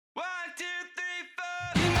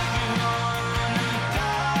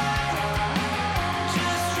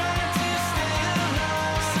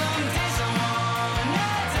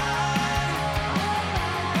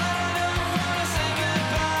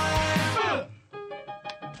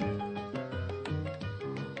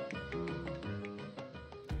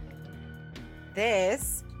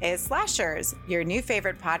This is Slashers, your new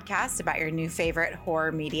favorite podcast about your new favorite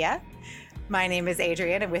horror media. My name is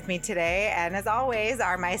Adrienne, and with me today, and as always,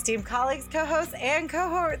 are my esteemed colleagues, co-hosts, and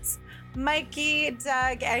cohorts, Mikey,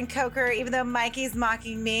 Doug, and Coker. Even though Mikey's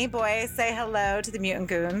mocking me, boy, say hello to the mutant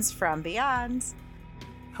goons from beyond.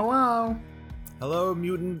 Hello. Hello,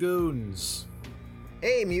 mutant goons.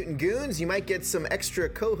 Hey, mutant goons, you might get some extra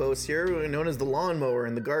co-hosts here, known as the lawnmower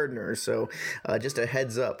and the gardener, so just a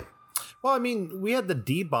heads up. Well, I mean, we had the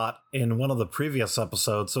D-Bot in one of the previous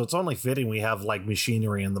episodes, so it's only fitting we have, like,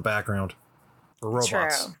 machinery in the background. Or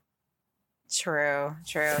robots. True.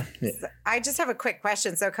 Yeah. I just have a quick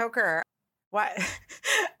question. So, Coker,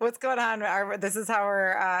 what's going on? This is how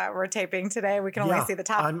we're taping today. We can only see the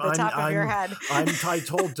top of your head. I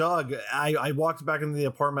told Doug, I walked back into the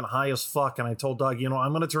apartment high as fuck, and I told Doug,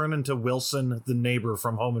 I'm going to turn into Wilson, the neighbor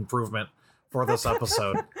from Home Improvement for this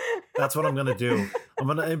episode. That's what I'm going to do. I'm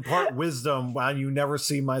going to impart wisdom while you never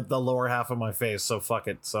see the lower half of my face, so fuck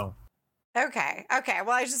it. So. Okay. Well,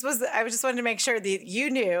 I just wanted to make sure that you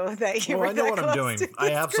knew that you were. I know what I'm doing.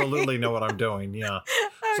 I absolutely know what I'm doing. Yeah.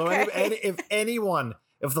 Okay. So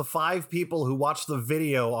if the 5 people who watch the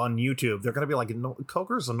video on YouTube, they're going to be like, no,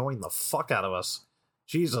 Coker's annoying the fuck out of us.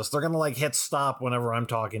 Jesus, they're going to like hit stop whenever I'm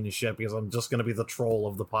talking to shit because I'm just going to be the troll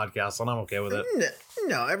of the podcast, and I'm okay with it.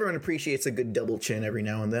 No, everyone appreciates a good double chin every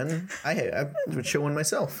now and then. I would show one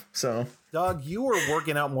myself. So, Doug, you were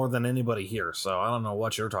working out more than anybody here, so I don't know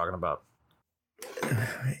what you're talking about.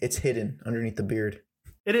 It's hidden underneath the beard.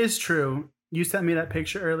 It is true. You sent me that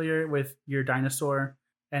picture earlier with your dinosaur,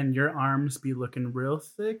 and your arms be looking real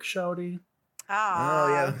thick, shouty. Oh,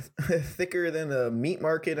 yeah. Thicker than a meat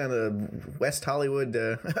market on a West Hollywood.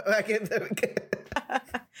 Well,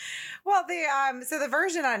 so the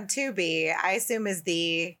version on Tubi, I assume, is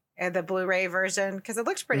the Blu-ray version because it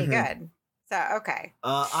looks pretty good. So, okay.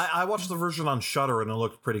 I watched the version on Shudder, and it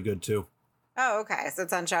looked pretty good, too. Oh, okay. So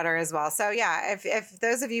it's on Shudder as well. So, yeah, if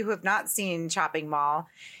those of you who have not seen Chopping Mall,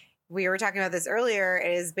 we were talking about this earlier,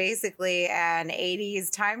 it is basically an 80s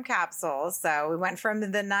time capsule. So we went from the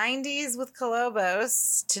 90s with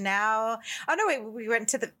Colobos to now. Oh, no, wait. We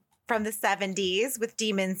went from the 70s with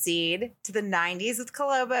Demon Seed to the 90s with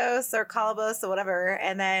Colobos or whatever.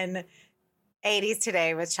 And then 80s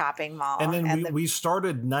today with Chopping Mall. And then we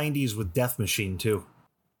started 90s with Death Machine, too.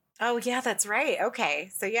 Oh, yeah, that's right. Okay.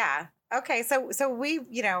 So, yeah. Okay. So we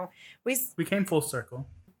came full circle.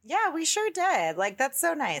 Yeah, we sure did. Like, that's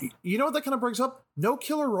so nice. You know what that kind of brings up? No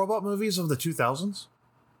killer robot movies of the 2000s?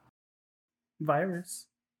 Virus.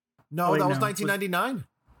 No, that was 1999.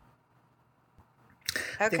 Okay.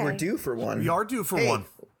 I think we're due for one. We are due for one.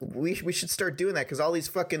 We should start doing that because all these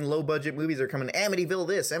fucking low-budget movies are coming. Amityville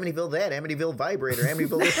this, Amityville that, Amityville Vibrator,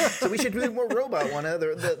 Amityville this. So we should do more robot one.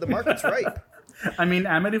 The market's ripe. I mean,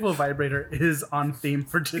 Amityville Vibrator is on theme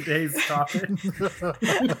for today's topic.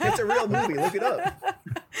 It's a real movie. Look it up.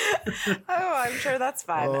 Oh, I'm sure that's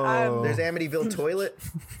fun. There's Amityville Toilet.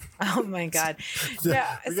 Oh, my God.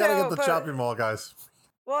 Yeah, we got to get the Chopping Mall, guys.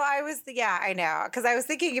 Well, I know. Because I was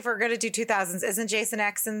thinking if we're going to do 2000s, isn't Jason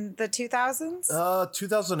X in the 2000s?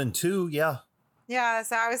 2002, yeah. Yeah,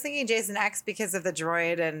 so I was thinking Jason X because of the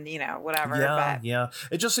droid and, whatever. Yeah.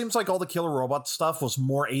 It just seems like all the killer robot stuff was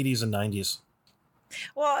more 80s and 90s.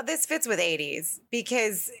 Well, this fits with 80s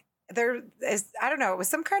because there is, I don't know, it was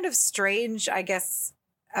some kind of strange, I guess,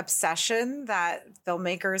 obsession that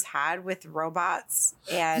filmmakers had with robots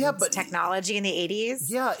and technology in the 80s.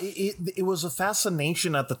 Yeah, it was a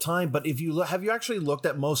fascination at the time, but have you actually looked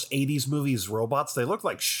at most 80s movies robots? They look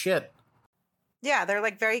like shit. Yeah, they're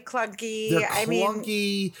like very clunky.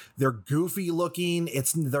 They're goofy looking.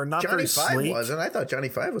 They're not very sleek. Johnny Five wasn't. I thought Johnny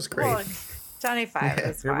Five was great. Well, Johnny Five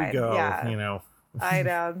is fine. Here we go. Yeah. I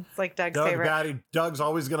know. It's like Doug's favorite. Doug's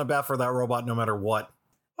always going to bat for that robot no matter what.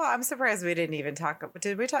 Well, I'm surprised we didn't even talk.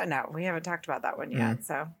 Did we talk? No, we haven't talked about that one yet.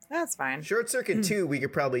 So that's fine. Short Circuit 2 we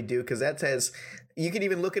could probably do because you can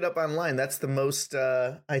even look it up online. That's the most,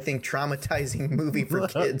 I think, traumatizing movie for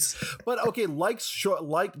kids. But okay, like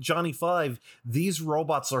Johnny Five, these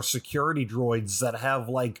robots are security droids that have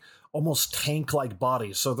like almost tank-like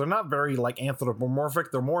bodies. So they're not very like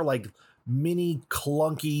anthropomorphic. They're more like mini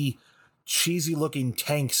clunky, cheesy looking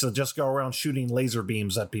tanks that just go around shooting laser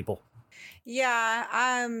beams at people.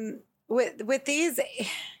 Yeah. With these,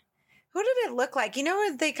 who did it look like?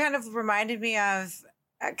 What they kind of reminded me of?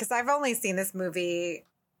 Because I've only seen this movie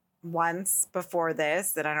once before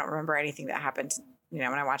this, and I don't remember anything that happened, when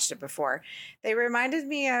I watched it before. They reminded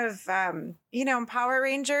me of, Power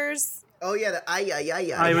Rangers. Oh yeah,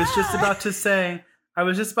 I was just about to say. I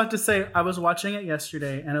was watching it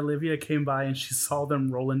yesterday, and Olivia came by, and she saw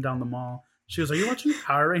them rolling down the mall. She was, "Are you watching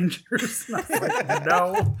Power Rangers?" And I was like,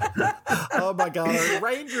 "No." Oh my god,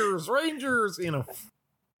 Rangers, you know.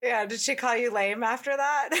 Yeah, did she call you lame after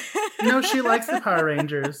that? No, she likes the Power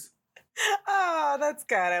Rangers. Oh, that's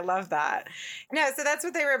good. I love that. No, so that's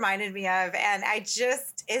what they reminded me of. And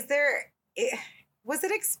was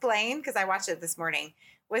it explained? Because I watched it this morning.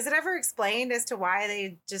 Was it ever explained as to why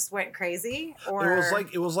they just went crazy? Or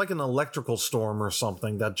It was like an electrical storm or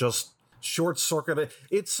something that just short circuited.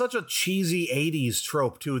 It's such a cheesy 80s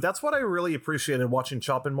trope too. That's what I really appreciated watching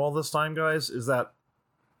Chopping Mall this time, guys, is that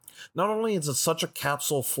not only is it such a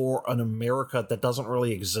capsule for an America that doesn't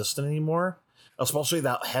really exist anymore, especially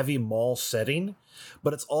that heavy mall setting,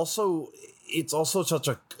 but it's also such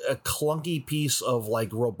a clunky piece of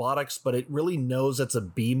like robotics, but it really knows it's a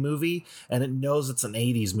B movie and it knows it's an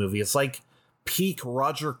 80s movie. It's like peak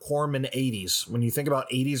Roger Corman 80s. When you think about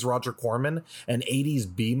 80s Roger Corman and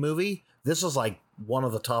 80s B movie, this is like one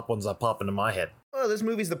of the top ones that pop into my head. Well, this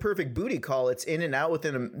movie's the perfect booty call. It's in and out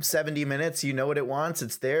within 70 minutes. You know what it wants.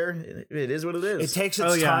 It's there. It is what it is. It takes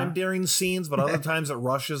its time during scenes, but other times it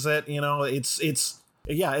rushes it. You know, it's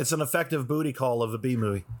an effective booty call of the B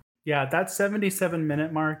movie. Yeah, that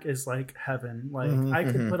 77-minute mark is like heaven. Like, I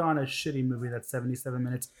could put on a shitty movie that's 77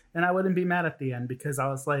 minutes, and I wouldn't be mad at the end because I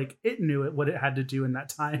was like, it knew what it had to do in that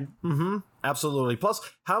time. Mm-hmm. Absolutely. Plus,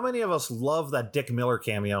 how many of us love that Dick Miller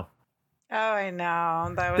cameo? Oh, I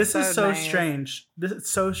know. That was This is so nice. strange. This is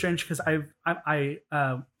so strange because I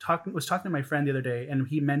was talking to my friend the other day, and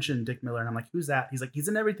he mentioned Dick Miller, and I'm like, who's that? He's like, he's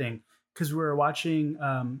in everything. Because we were watching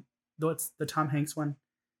what's the Tom Hanks one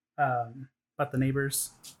about the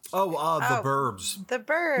neighbors. The Burbs. The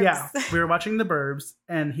Burbs. Yeah, we were watching The Burbs,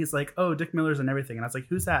 and he's like, "Oh, Dick Miller's in everything," and I was like,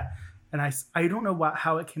 "Who's that?" And I don't know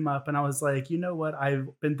how it came up, and I was like, you know what? I've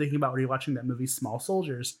been thinking about rewatching that movie, Small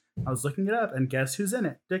Soldiers. I was looking it up, and guess who's in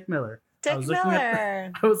it? Dick Miller. I was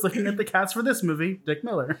looking at the cast for this movie, Dick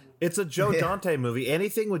Miller. It's a Joe Dante movie.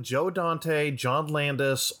 Anything with Joe Dante, John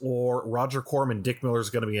Landis, or Roger Corman, Dick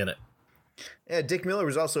Miller's going to be in it. Yeah, Dick Miller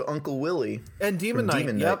was also Uncle Willie. And Demon Knight.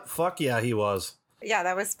 Demon Yep, Knight. fuck yeah, he was. Yeah,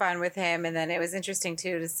 that was fun with him. And then it was interesting,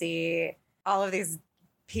 too, to see all of these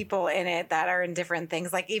people in it that are in different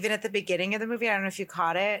things. Like, even at the beginning of the movie, I don't know if you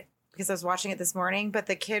caught it because I was watching it this morning, but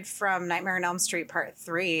the kid from Nightmare on Elm Street Part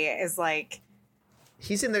 3 is like...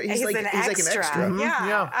 He's in there. He's He's like an an extra. extra. Yeah.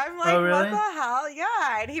 Yeah. I'm like, Oh, really? what the hell?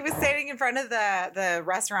 Yeah. And he was standing in front of the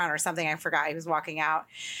restaurant or something. I forgot. He was walking out.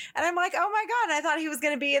 And I'm like, oh my God. I thought he was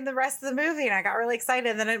going to be in the rest of the movie. And I got really excited.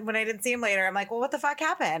 And then when I didn't see him later, I'm like, well, what the fuck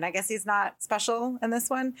happened? I guess he's not special in this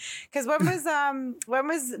one. Because when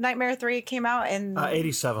was Nightmare 3 came out? In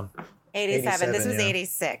 87. 87. This was yeah.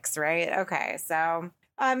 86, right? Okay. So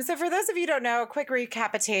for those of you who don't know, a quick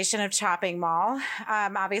recapitation of Chopping Mall.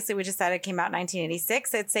 Obviously, we just said it came out in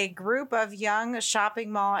 1986. It's a group of young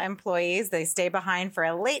shopping mall employees. They stay behind for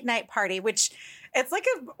a late night party, which it's like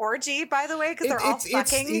an orgy, by the way, because they're all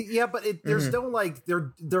fucking. Yeah, but there's no like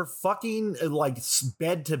they're fucking like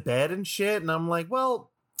bed to bed and shit, and I'm like, well.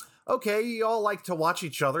 Okay, you all like to watch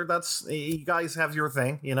each other. That's you guys have your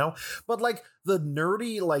thing, you know. But like the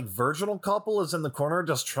nerdy, like virginal couple is in the corner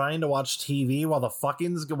just trying to watch TV while the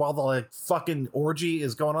fucking orgy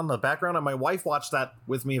is going on in the background. And my wife watched that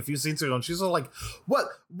with me a few scenes ago, and she's all like, "What?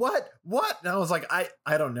 And I was like,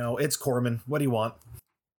 I don't know. It's Corman. What do you want?"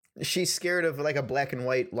 She's scared of like a black and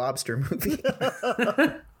white lobster movie.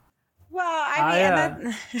 Well, I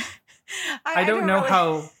mean, I don't know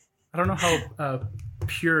how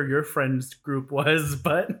pure your friends group was,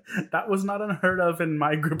 but that was not unheard of in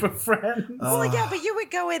my group of friends. Well, yeah, but you would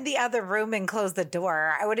go in the other room and close the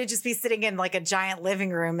door. I would just be sitting in like a giant living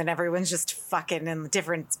room, and everyone's just fucking in a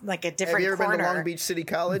different Have you ever corner. been to Long Beach City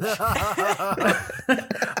College?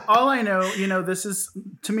 All I know, this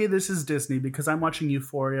is Disney because I'm watching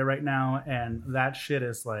Euphoria right now, and that shit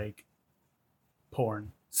is like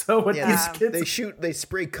porn. So with these kids, they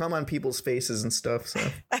spray cum on people's faces and stuff. So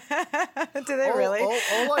do they really?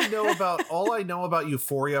 All I know about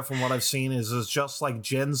Euphoria from what I've seen is just like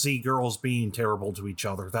Gen Z girls being terrible to each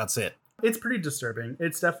other. That's it. It's pretty disturbing.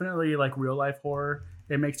 It's definitely like real life horror.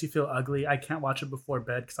 It makes you feel ugly. I can't watch it before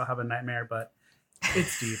bed because I'll have a nightmare, but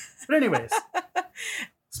it's deep. But anyways,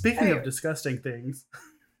 speaking of disgusting things,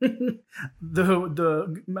 the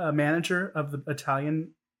manager of the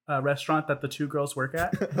Italian restaurant that the two girls work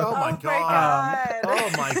at. Oh my god!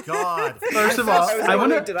 Oh my god! First of all, I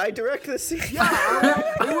wonder. Did I direct this scene?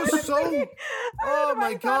 Yeah, it was so. Oh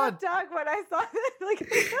my god! Doug, when I saw it,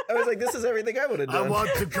 I was like, "This is everything I would have done." I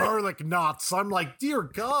want the garlic knots. I'm like, dear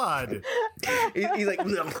God. He's like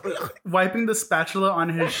wiping the spatula on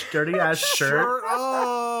his dirty ass shirt.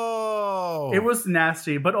 Oh. Oh, It was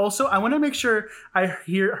nasty, but also I want to make sure I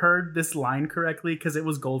heard this line correctly because it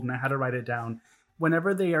was golden. I had to write it down.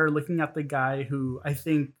 Whenever they are looking at the guy who I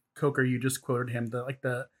think Coker, you just quoted him,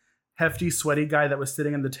 the hefty, sweaty guy that was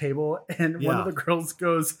sitting on the table, and one of the girls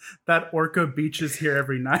goes, "That Orca Beach is here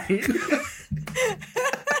every night."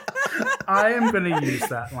 I am gonna use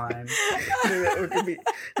that line.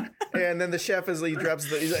 And then the chef, as he drops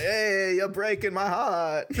he's like, "Hey, you're breaking my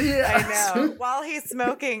heart." I know. While he's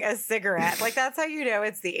smoking a cigarette. Like, that's how you know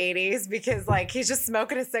it's the 80s, because, like, he's just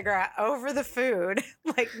smoking a cigarette over the food.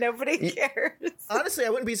 Like, nobody cares. Honestly, I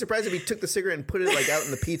wouldn't be surprised if he took the cigarette and put it, like, out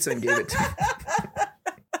in the pizza and gave it to him.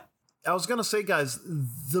 I was gonna say, guys,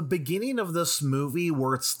 the beginning of this movie,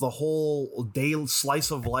 where it's the whole day slice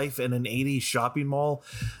of life in an 80s shopping mall,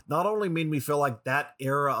 not only made me feel like that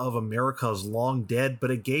era of America is long dead, but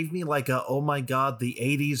it gave me like a, oh my god, the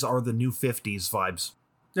 80s are the new 50s vibes.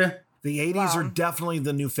 Yeah. The 80s are Wow. definitely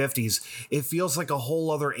the new 50s. It feels like a whole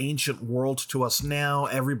other ancient world to us now.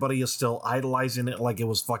 Everybody is still idolizing it like it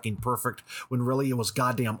was fucking perfect, when really it was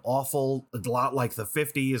goddamn awful, a lot like the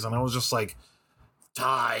 50s, and I was just like,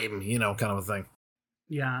 time, kind of a thing.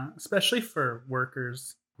 Yeah, especially for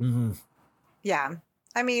workers. Mm-hmm. Yeah.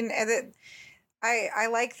 I mean, I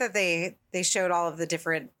like that they showed all of the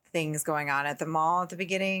different things going on at the mall at the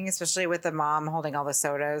beginning, especially with the mom holding all the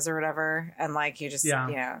sodas or whatever. And, like, you just,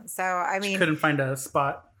 so, I mean, Couldn't find a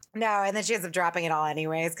spot. no, and then she ends up dropping it all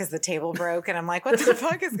anyways because the table broke, and I'm like, what the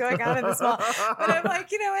fuck is going on in this mall? But I'm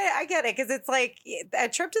like, you know what? I get it, because it's like a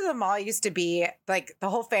trip to the mall used to be like the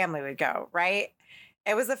whole family would go, right?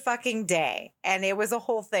 It was a fucking day, and it was a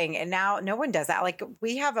whole thing. And now no one does that. Like,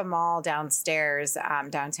 we have a mall downstairs,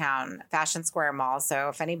 downtown, Fashion Square Mall. So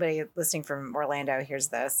if anybody listening from Orlando hears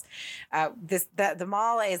this, the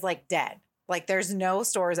mall is like dead. Like, there's no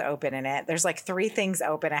stores open in it. There's like 3 things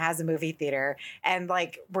open. It has a movie theater, and,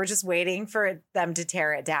 like, we're just waiting for them to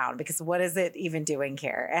tear it down, because what is it even doing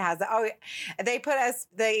here? It has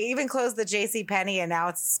they even closed the J.C. Penney, and now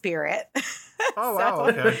it's Spirit. Oh, wow,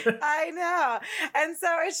 okay. I know. And so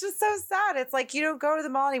it's just so sad. It's like, you don't go to the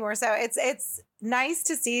mall anymore. So it's nice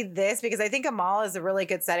to see this, because I think a mall is a really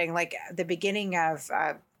good setting. Like the beginning of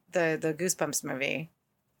the Goosebumps movie.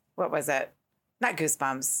 What was it? Not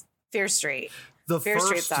Goosebumps. Fear Street. The Fear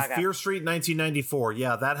Street first Saga. Fear Street 1994.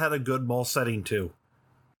 Yeah, that had a good mall setting too.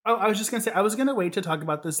 Oh, I was just going to say, I was going to wait to talk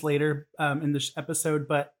about this later in this episode,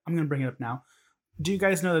 but I'm going to bring it up now. Do you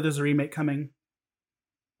guys know that there's a remake coming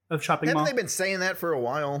of Shopping Haven't Mall? they been saying that for a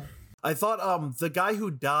while? I thought the guy who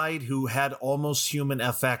died, who had almost human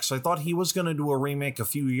FX, I thought he was going to do a remake a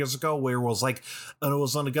few years ago where it was like, it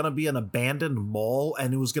was going to be an abandoned mall,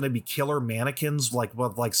 and it was going to be killer mannequins like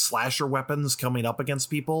with like slasher weapons coming up against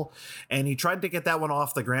people. And he tried to get that one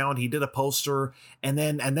off the ground. He did a poster, and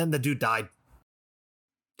then the dude died.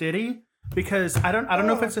 Did he? Because I don't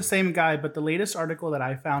know if it's the same guy, but the latest article that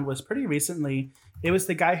I found was pretty recently. It was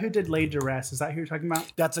the guy who did Lay Duress. Is that who you're talking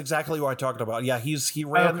about? That's exactly what I talked about. Yeah, he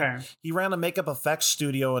ran a makeup effects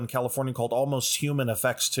studio in California called Almost Human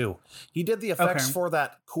Effects too. He did the effects for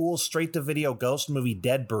that cool straight to video ghost movie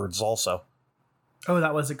Dead Birds also. Oh,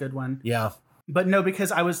 that was a good one. Yeah. But no,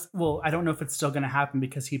 because I don't know if it's still going to happen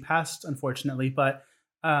because he passed, unfortunately. But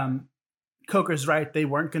Coker's right. They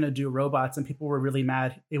weren't going to do robots, and people were really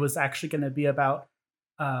mad. It was actually going to be about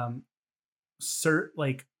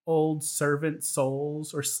old servant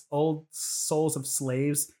souls or old souls of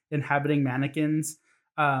slaves inhabiting mannequins.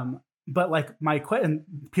 But like and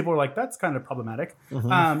people were like, that's kind of problematic.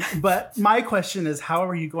 Mm-hmm. But my question is, how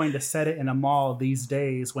are you going to set it in a mall these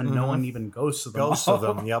days when no one even goes to the mall? Goes to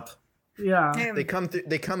them, yep. Yeah. They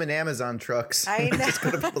come in Amazon trucks. I know. Just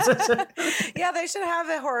go to people's- Yeah, they should have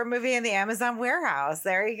a horror movie in the Amazon warehouse.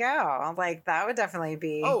 There you go. Like, that would definitely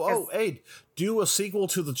be. Hey, do a sequel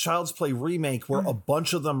to the Child's Play remake where a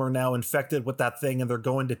bunch of them are now infected with that thing and they're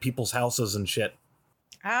going to people's houses and shit.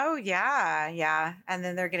 Oh, yeah. And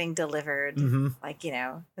then they're getting delivered, like,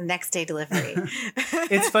 the next day delivery.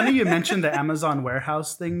 It's funny you mentioned the Amazon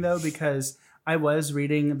warehouse thing, though, because I was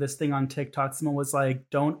reading this thing on TikTok. Someone was like,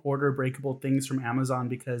 don't order breakable things from Amazon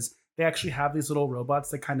because they actually have these little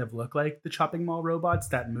robots that kind of look like the shopping mall robots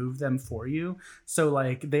that move them for you. So,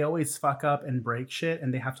 like, they always fuck up and break shit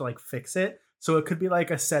and they have to, like, fix it. So it could be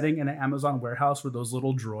like a setting in an Amazon warehouse where those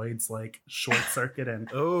little droids, like, short circuit and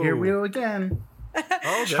here we go again.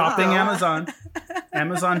 Oh, Chopping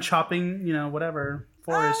Amazon chopping, whatever,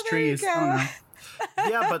 forest, trees. I don't know.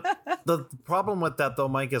 Yeah, but the problem with that though,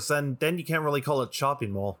 Mike, is then you can't really call it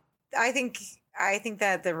shopping mall. I think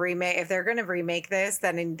that the remake, if they're going to remake this,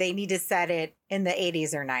 then they need to set it in the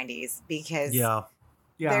 80s or 90s because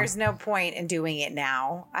Yeah. there's no point in doing it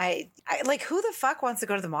now. I like, who the fuck wants to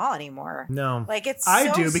go to the mall anymore? No. Like, it's I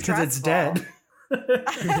so do because it's stressful. dead.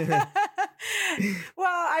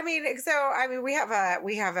 Well, I mean, we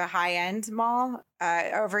have a high end mall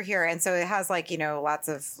over here, and so it has, like, lots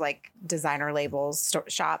of like designer labels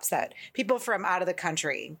shops that people from out of the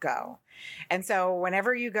country go. And so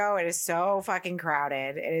whenever you go, it is so fucking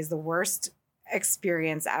crowded. It is the worst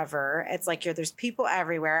experience ever. It's like there's people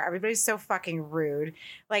everywhere. Everybody's so fucking rude.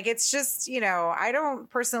 Like, it's just, I don't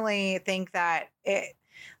personally think that it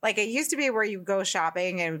used to be where you go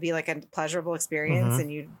shopping and it would be like a pleasurable experience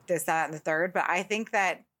and you this, that, and the third. But I think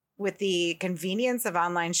that with the convenience of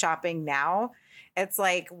online shopping now, it's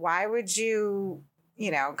like, why would you,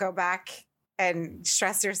 go back and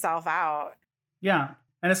stress yourself out? Yeah.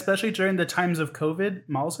 And especially during the times of COVID,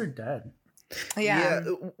 malls are dead. Yeah.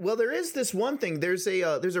 Well, there is this one thing. There's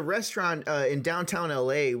a restaurant in downtown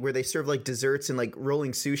LA where they serve like desserts and like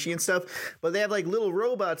rolling sushi and stuff. But they have like little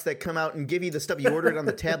robots that come out and give you the stuff. You order it on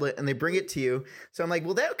the tablet and they bring it to you. So I'm like,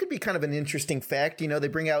 well, that could be kind of an interesting fact. They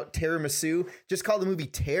bring out tiramisu. Just call the movie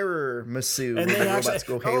Terror-Masu. And when they the actually, robots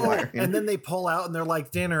go haywire. and then they pull out and they're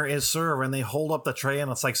like, dinner is served. And they hold up the tray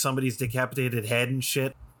and it's like somebody's decapitated head and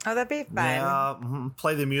shit. Oh, that'd be fun. Yeah.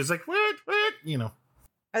 Play the music.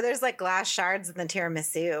 Or there's like glass shards in the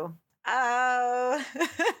tiramisu. Oh.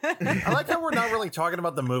 I like how we're not really talking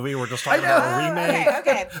about the movie. We're just talking about the remake.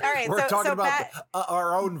 Okay. All right. We're talking about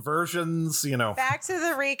our own versions, Back to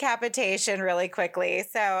the recapitation really quickly.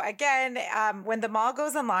 So again, when the mall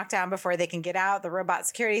goes on lockdown before they can get out, the robot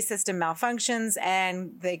security system malfunctions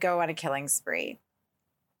and they go on a killing spree.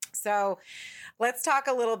 So let's talk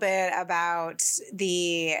a little bit about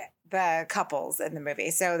the couples in the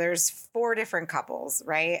movie. So there's 4 different couples,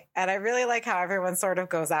 right? And I really like how everyone sort of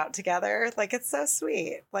goes out together. Like, it's so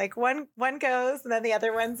sweet. Like, one goes and then the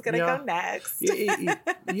other one's gonna go next.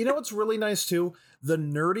 You know what's really nice too? The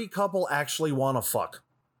nerdy couple actually want to fuck.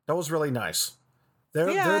 That was really nice.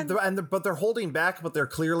 But they're holding back, but they're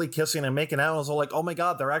clearly kissing and making out. I was all like, oh my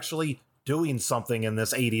god, they're actually doing something in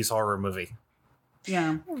this 80s horror movie.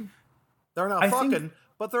 Yeah. They're not fucking,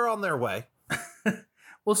 but they're on their way.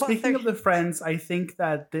 Well, speaking of the friends, I think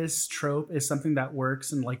that this trope is something that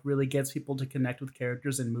works and like really gets people to connect with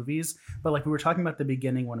characters in movies. But like we were talking about at the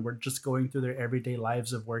beginning, when we're just going through their everyday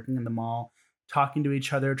lives of working in the mall, talking to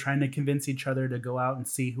each other, trying to convince each other to go out and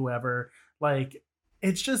see whoever, like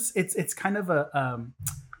it's just it's kind of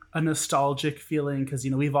a nostalgic feeling because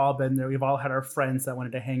we've all been there. We've all had our friends that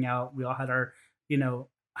wanted to hang out. We all had our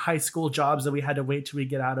high school jobs that we had to wait till we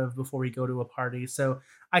get out of before we go to a party. So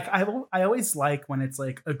I always like when it's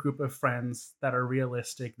like a group of friends that are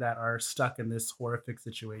realistic that are stuck in this horrific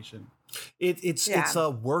situation. It's a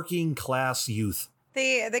working class youth.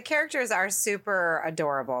 The characters are super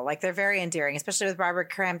adorable. Like, they're very endearing, especially with Barbara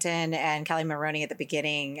Crampton and Kelly Maroney at the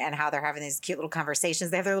beginning and how they're having these cute little conversations.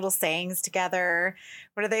 They have their little sayings together.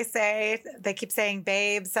 What do they say? They keep saying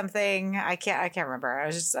babe something. I can't remember.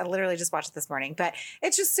 I literally just watched it this morning, but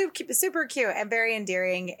it's just super cute and very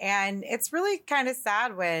endearing. And it's really kind of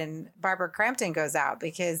sad when Barbara Crampton goes out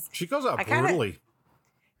because she goes out brutally.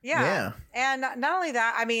 Yeah. And not only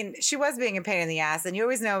that, I mean, she was being a pain in the ass. And you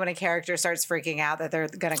always know when a character starts freaking out that they're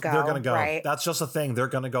going to go. They're going to go. Right? That's just a thing. They're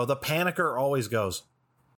going to go. The panicker always goes.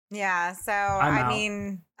 Yeah. So, I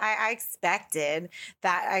mean, I expected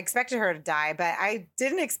her to die, but I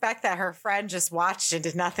didn't expect that her friend just watched and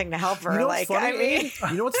did nothing to help her. You know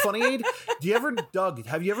what's funny, Aid? Doug,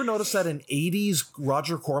 have you ever noticed that in 80s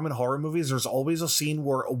Roger Corman horror movies, there's always a scene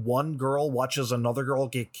where one girl watches another girl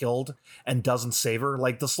get killed and doesn't save her?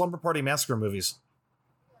 Like the Slumber Party Massacre movies.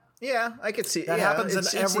 Yeah, I could see that happens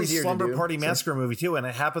in every Slumber Party Massacre movie too, and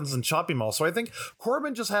it happens in Shopping Mall. So I think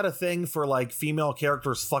Corman just had a thing for like female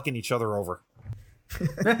characters fucking each other over.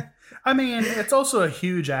 I mean, it's also a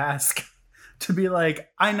huge ask to be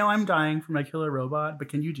like, I know I'm dying from a killer robot, but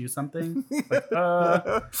can you do something? Like,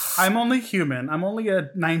 I'm only human. I'm only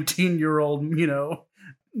a 19-year-old,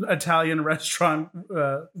 Italian restaurant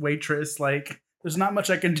waitress. Like, there's not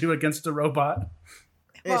much I can do against a robot.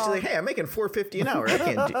 Yeah, she's like, hey, I'm making $4.50 an hour.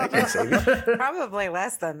 I can't save you. Probably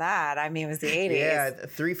less than that. I mean, it was the 80s. Yeah,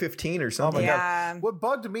 $3.15 or something. Oh my God. What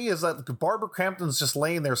bugged me is that Barbara Crampton's just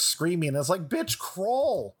laying there screaming. And it's like, bitch,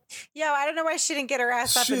 crawl. Yeah, I don't know why she didn't get her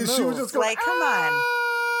ass up and move. She was just going, come on.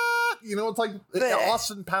 It's like the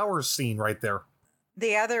Austin Powers scene right there.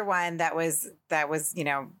 The other one that was, bitching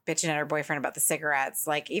at her boyfriend about the cigarettes,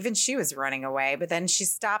 like, even she was running away, but then she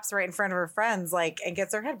stops right in front of her friends, like, and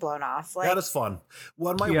gets her head blown off. Like, that is fun.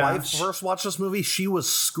 When my wife first watched this movie, she was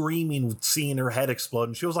screaming, seeing her head explode,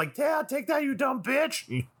 and she was like, Dad, take that, you dumb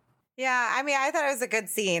bitch. Yeah, I mean, I thought it was a good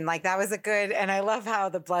scene. Like that was a good, and I love how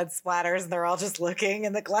the blood splatters and they're all just looking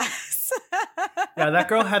in the glass. Yeah, that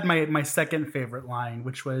girl had my second favorite line,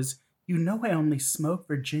 which was, "You know, I only smoke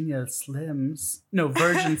Virginia Slims, no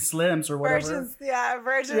Virgin Slims or whatever." Virgins, yeah,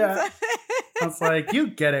 virgins. Yeah. I was like, "You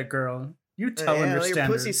get it, girl. You tell them your your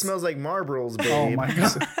standards." pussy smells like Marlboros, babe. Oh my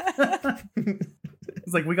god.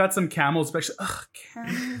 It's like, we got some camels, especially. Ugh,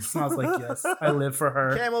 camels. And I was like, yes, I live for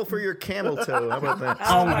her. Camel for your camel toe. How about that?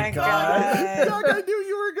 Oh my God. Doug, I knew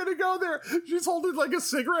you were gonna go there. She's holding like a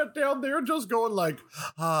cigarette down there, just going like,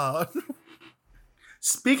 ah.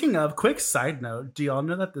 Speaking of, quick side note, do y'all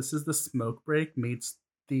know that this is the Smoke Break meets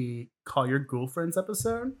the Call Your Girlfriends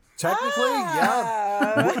episode? Technically,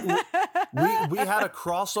 yeah. Oh. We had a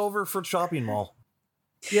crossover for Chopping Mall.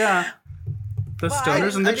 Yeah. The Well,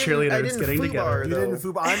 stoners and the I didn't cheerleaders getting foobar, together. You though. didn't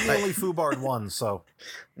foobar. I'm the only foobarred one, so.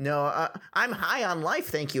 No, I'm high on life.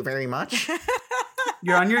 Thank you very much.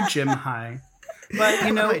 You're on your gym high. But,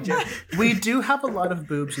 you know, My gym. we do have a lot of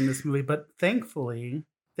boobs in this movie, but thankfully,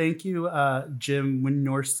 thank you, Jim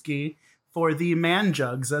Wynorski, for the man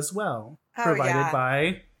jugs as well, Oh, provided yeah.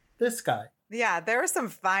 by this guy. Yeah, there were some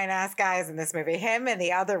fine ass guys in this movie. Him and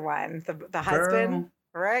the other one, the husband,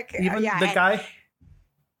 Rick. Even yeah,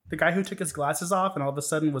 the guy who took his glasses off and all of a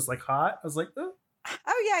sudden was like hot. I was like, oh.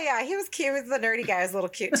 Oh yeah, he was cute. He was the nerdy guy. He was a little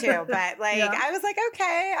cute too. But like, Yeah. I was like,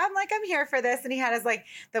 okay, I'm here for this. And he had his like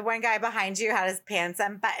the one guy behind you had his pants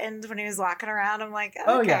unbuttoned when he was walking around. I'm like, okay,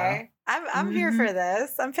 Oh, yeah. I'm here for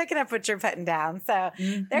this. I'm picking up what you're putting down. So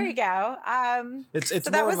there you go. It's So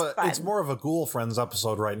that more of was a fun. it's more of a Ghoul Friends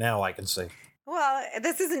episode right now, I can see. Well,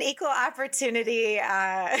 this is an equal opportunity.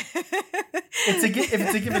 It's a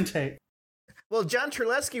give and take. Well, John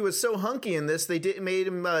Terlesky was so hunky in this, they made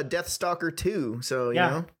him Deathstalker 2. So, you Yeah.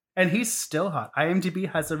 know. And he's still hot.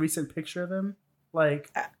 IMDb has a recent picture of him.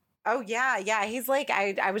 Like, Oh yeah. He's like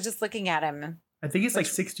I was just looking at him. I think he's like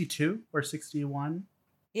 62 or 61.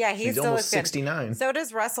 Yeah, he He's still almost looks good. 69. So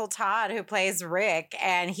does Russell Todd, who plays Rick,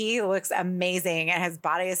 and he looks amazing, and his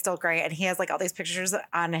body is still great, and he has like all these pictures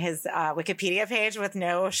on his Wikipedia page with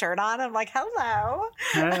no shirt on. I'm like, hello.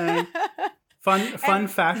 Hey. Fun And-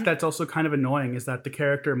 fact that's also kind of annoying is that the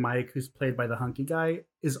character Mike, who's played by the hunky guy,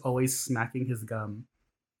 is always smacking his gum.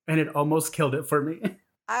 And it almost killed it for me.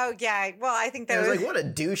 Oh yeah, well I think that I was was like, what a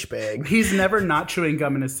douchebag. He's never not chewing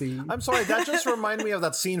gum in a scene. I'm sorry, that just reminded me of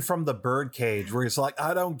that scene from The Birdcage where he's like,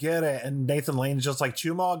 I don't get it. And Nathan Lane's just like,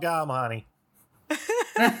 chew more gum, honey.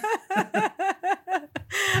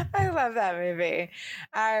 I love that movie.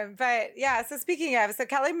 But yeah, so speaking of, so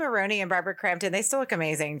Kelly Maroney and Barbara Crampton, they still look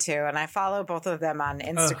amazing too. And I follow both of them on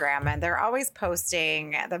Instagram and they're always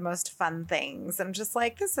posting the most fun things. I'm just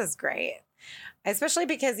like, this is great. Especially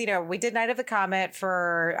because, you know, we did Night of the Comet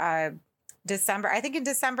for December, I think in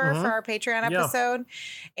December for our Patreon Yeah. episode.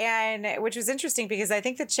 And which was interesting because I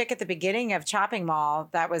think the chick at the beginning of Chopping Mall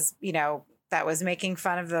that was, you know, that was making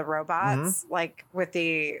fun of the robots, like with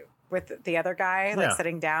the other guy, like Yeah.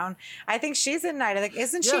 sitting down. I think she's in Night of the,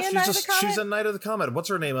 isn't she Yeah, in she's Night of just the Comet? she's in Night of the Comet. What's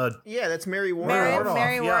her name? Yeah, that's Mary Mary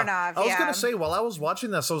Warnoff. Warnoff, I was yeah. gonna say while I was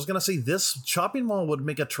watching this, I was gonna say this Chopping Mall would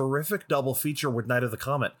make a terrific double feature with Night of the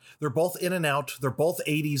Comet. They're both in and out. They're both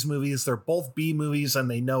 80s movies. They're both B movies, and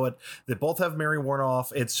they know it. They both have Mary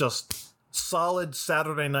Warnoff. It's just solid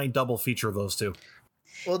Saturday night double feature of those two.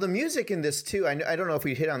 Well, the music in this too, I don't know if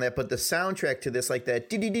we hit on that, but the soundtrack to this, like that,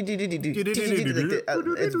 it's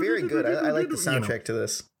very good. I like the soundtrack to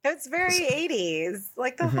this. It's very 80s.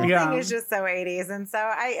 Like the whole Yeah. thing is just so 80s. And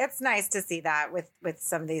so it's nice to see that with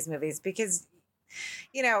some of these movies because,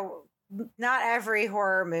 you know, not every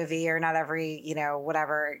horror movie or not every, you know,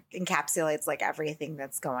 whatever encapsulates like everything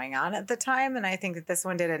that's going on at the time. And I think that this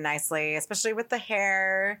one did it nicely, especially with the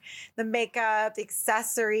hair, the makeup, the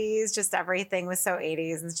accessories, just everything was so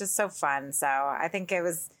 80s and it's just so fun. So I think it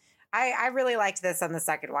was, I really liked this on the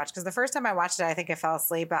second watch because the first time I watched it, I think I fell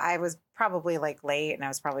asleep, but I was probably like late and I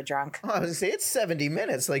was probably drunk. Oh, I was gonna say it's 70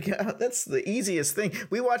 minutes. Like that's the easiest thing.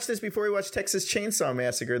 We watched this before we watched Texas Chainsaw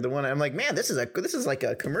Massacre. The one I'm like, man, this is like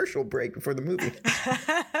a commercial break before the movie.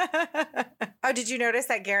 Oh, did you notice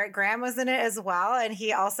that Garrett Graham was in it as well? And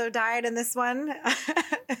he also died in this one.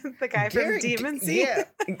 The guy from Demon Seed. Yeah.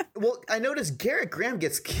 Well, I noticed Garrett Graham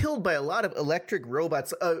gets killed by a lot of electric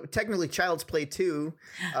robots. Technically, Child's Play 2.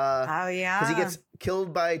 Oh, yeah. Because he gets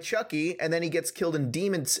killed by Chucky, and then he gets killed in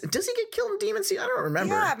Demons. Does he get killed in Demon Seed? I don't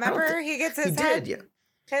remember. Yeah, I don't remember think- he gets his He head. did,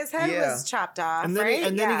 yeah. His head Yeah. was chopped off, And then right?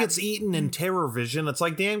 and then Yeah. he gets eaten in Terror Vision. It's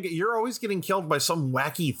like, damn, you're always getting killed by some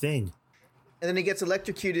wacky thing. And then he gets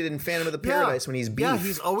electrocuted in Phantom of the Paradise when he's beef. Yeah,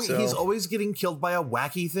 he's So- always getting killed by a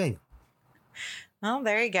wacky thing. Well,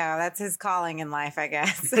 there you go. That's his calling in life, I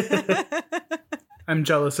guess. I'm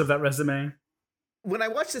jealous of that resume. When I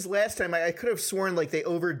watched this last time, I could have sworn like they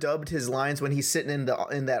overdubbed his lines when he's sitting in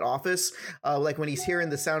that office, like when he's hearing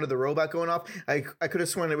the sound of the robot going off. I could have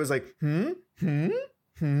sworn it was like and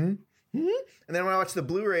then when I watched the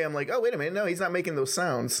Blu-ray, I'm like, oh wait a minute, no, he's not making those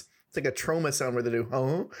sounds. It's like a trauma sound where they do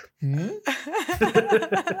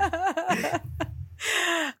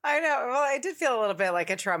I know. Well, I did feel a little bit like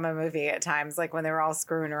a trauma movie at times, like when they were all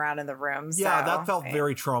screwing around in the room. Yeah, so, that felt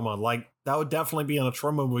very trauma. Like, that would definitely be in a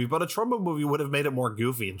trauma movie, but a trauma movie would have made it more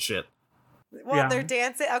goofy and shit. Well, Yeah. they're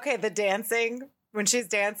dancing. Okay, the dancing. When she's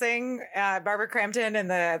dancing, Barbara Crampton and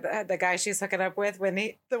the guy she's hooking up with,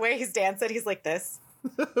 the way he's dancing, he's like this.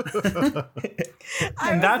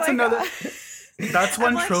 And that's another. That's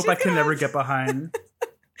one like, trope she's I can gonna never have- get behind.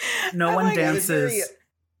 No I'm one like, dances.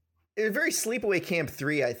 It was very Sleepaway Camp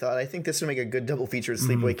 3, I thought. I think this would make a good double feature with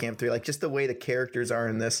Sleepaway Camp 3, like just the way the characters are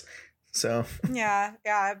in this. So Yeah.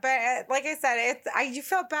 But like I said, you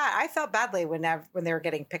felt bad. I felt badly when they were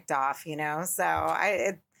getting picked off, So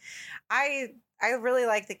I really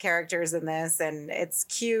like the characters in this, and it's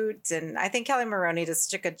cute. And I think Kelly Maroney does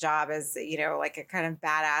such a good job as, like a kind of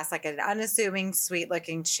badass, like an unassuming, sweet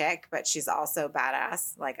looking chick, but she's also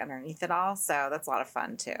badass, like underneath it all. So that's a lot of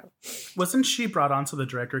fun too. Wasn't she brought on so the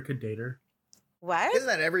director could date her? What? isn't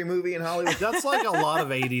that every movie in Hollywood? That's like a lot of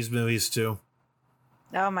 80s movies, too.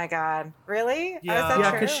 Oh my God. Really? Yeah. Oh, is that Yeah,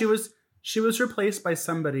 true? because she was replaced by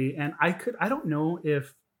somebody, and I don't know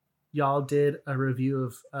if y'all did a review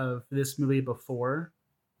of this movie before,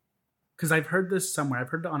 because I've heard this somewhere. I've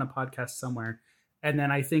heard it on a podcast somewhere, and then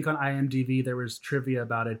I think on IMDb there was trivia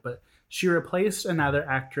about it. But she replaced another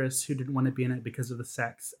actress who didn't want to be in it because of the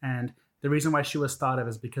sex, and the reason why she was thought of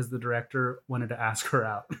is because the director wanted to ask her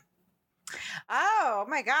out. Oh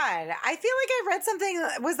my God. I feel like I read something.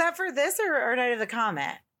 Was that for this or Night of the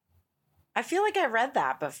Comet? I feel like I read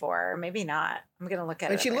that before. Maybe not. I'm going to look at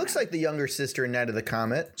it. And she right looks now. like the younger sister in Night of the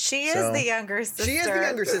Comet. She is so- the younger sister. She is the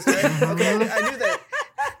younger sister. Okay, I knew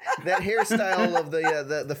that hairstyle of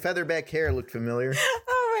the featherback hair looked familiar.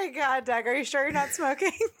 Oh my God, Doug. Are you sure you're not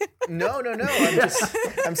smoking? No.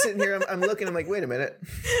 I'm sitting here. I'm looking. I'm like, wait a minute.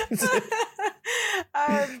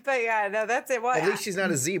 But yeah, no, that's it. Well, At least she's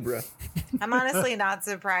not a zebra. I'm honestly not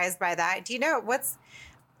surprised by that. Do you know what's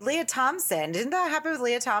Leah Thompson? Didn't that happen with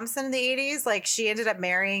Leah Thompson in the 80s? Like she ended up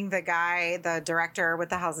marrying the guy, the director. What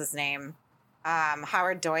the hell's his name?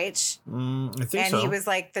 Howard Deutsch. I think And so. he was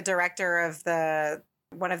like the director of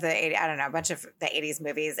one of the 80, I don't know, a bunch of the 80s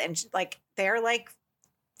movies. And like they're like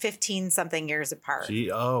 15 something years apart.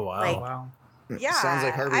 Oh, wow. Like, Wow. Yeah. Sounds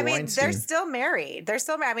like Harvey I mean, Weinstein. they're still married.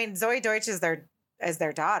 I mean, Zoe Deutsch is their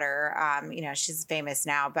daughter. She's famous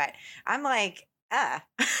now, but I'm like, because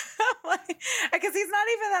he's not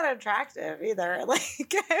even that attractive either. Like,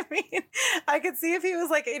 I mean, I could see if he was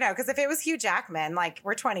like, because if it was Hugh Jackman, like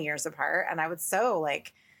we're 20 years apart, and I would so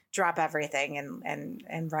like drop everything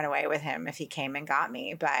and run away with him if he came and got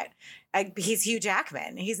me. But he's Hugh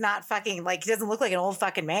Jackman. He's not fucking like, he doesn't look like an old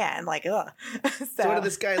fucking man. Like, ugh. So what did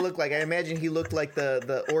this guy look like? I imagine he looked like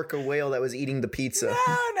the orca whale that was eating the pizza.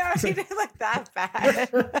 No, he didn't look that bad.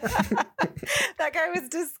 That guy was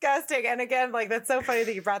disgusting. And again, like that's so funny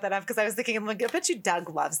that you brought that up because I was thinking, I'm like, I bet you Doug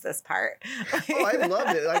loves this part. Oh, I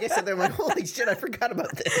loved it. Like I said, I'm like, holy shit, I forgot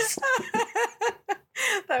about this.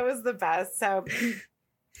 That was the best. So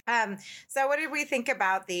what did we think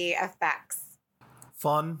about the effects?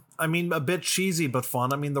 Fun. I mean, a bit cheesy, but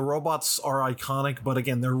fun. I mean, the robots are iconic, but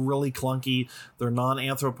again, they're really clunky. They're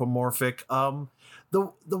non-anthropomorphic.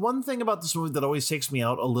 The one thing about this movie that always takes me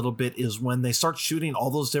out a little bit is when they start shooting all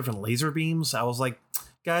those different laser beams. I was like,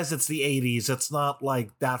 guys, it's the 80s. It's not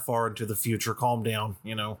like that far into the future. Calm down,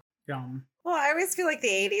 Yeah. Well, I always feel like the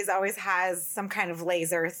 80s always has some kind of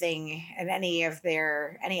laser thing in any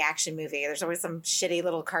action movie. There's always some shitty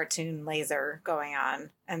little cartoon laser going on.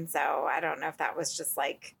 And so I don't know if that was just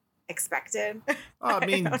like expected. I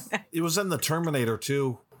mean, don't know. it was in the Terminator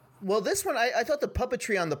too. Well, this one, I thought the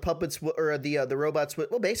puppetry on the puppets or the robots,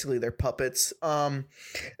 well, basically they're puppets.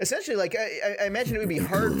 Essentially, like I imagine it would be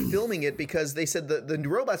hard filming it because they said the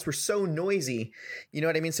robots were so noisy. You know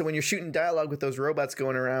what I mean? So when you're shooting dialogue with those robots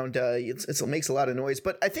going around, it makes a lot of noise.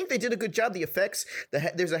 But I think they did a good job. The effects,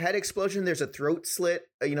 there's a head explosion, there's a throat slit.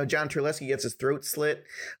 John Terlesky gets his throat slit.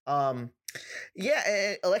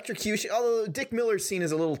 Electrocution. Although Dick Miller's scene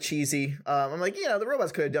is a little cheesy. I'm like, the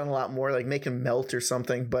robots could have done a lot more, like make him melt or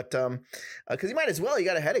something. But because you might as well, you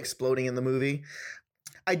got a head exploding in the movie.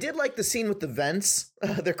 I did like the scene with the vents.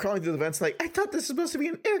 They're crawling through the vents. Like, I thought this was supposed to be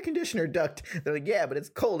an air conditioner duct. They're like, yeah, but it's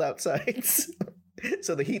cold outside,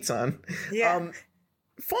 so the heat's on. Yeah.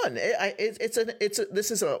 Fun.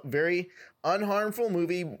 This is a very unharmful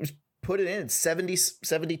movie. put it in. It's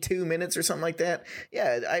 72 minutes or something like that.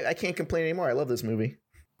 Yeah, I can't complain anymore. I love this movie.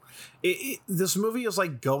 This movie is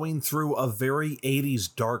like going through a very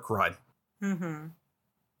 80s dark ride. Mm-hmm.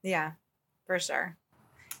 Yeah, for sure.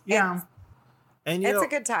 Yeah. And It's a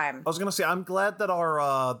good time. I was gonna say, I'm glad that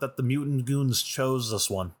that the Mutant Goons chose this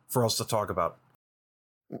one for us to talk about.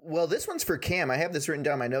 Well, this one's for Cam. I have this written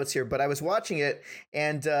down in my notes here, but I was watching it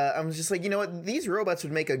and I was just like, you know what? These robots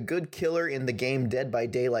would make a good killer in the game Dead by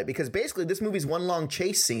Daylight, because basically this movie's one long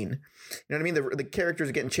chase scene. You know what I mean? The characters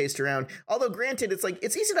are getting chased around. Although, granted, it's like,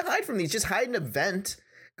 it's easy to hide from these. Just hide in a vent.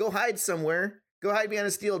 Go hide somewhere. Go hide behind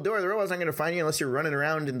a steel door. The robots aren't going to find you unless you're running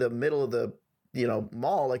around in the middle of the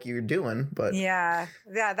mall like you're doing. But yeah,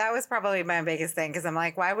 that was probably my biggest thing, because I'm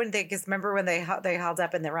like, why wouldn't they? Because remember when they held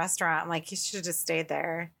up in the restaurant? I'm like, you should have just stayed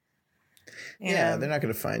there. Yeah, they're not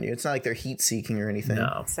going to find you. It's not like they're heat seeking or anything.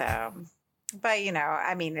 No. So, but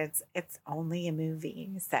I mean, it's only a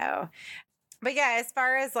movie. So, but yeah, as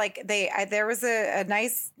far as like there was a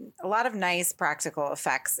lot of nice practical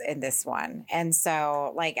effects in this one, and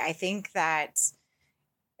so like I think that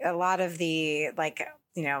a lot of the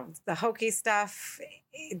the hokey stuff,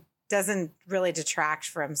 it doesn't really detract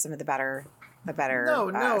from some of the better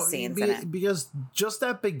scenes in it. Because just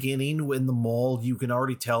that beginning in the mall, you can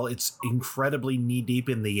already tell it's incredibly knee deep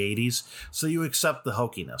in the 80s, so you accept the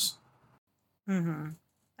hokiness. Mm-hmm.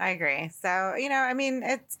 I agree. So I mean,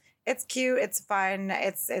 it's cute, it's fun,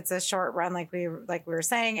 it's a short run, like we were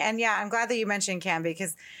saying, and yeah, I'm glad that you mentioned Cam,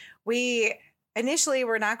 because we initially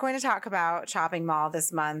we're not going to talk about Chopping Mall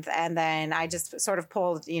this month, and then I just sort of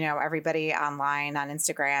pulled everybody online on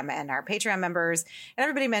Instagram and our Patreon members, and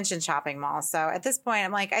everybody mentioned Chopping Mall. So at this point,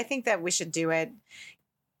 I'm like, I think that we should do it.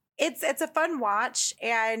 It's a fun watch,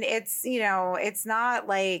 and it's not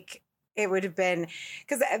like it would have been,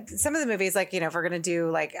 because some of the movies, like if we're gonna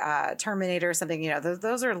do like Terminator or something,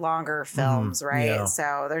 those are longer films, right? Yeah.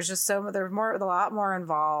 So there's just a lot more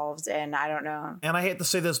involved, and I don't know. And I hate to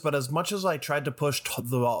say this, but as much as I tried to push the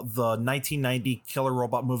 1990 killer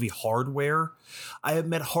robot movie Hardware, I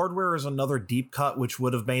admit Hardware is another deep cut, which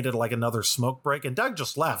would have made it like another smoke break. And Doug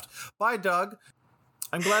just left. Bye, Doug.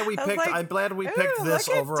 I'm glad we picked. I'm glad we picked this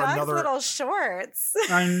look at over Doug's another. Little shorts.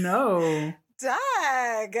 I know.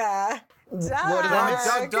 Doug. Doug,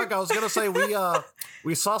 I was gonna say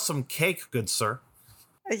we saw some cake, good sir.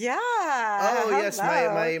 Yeah. Oh hello. yes,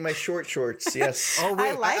 my short shorts. Yes. Oh,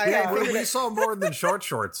 I like we saw more than short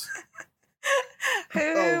shorts. Who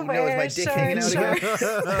Oh no, is my wears dick hanging out short again?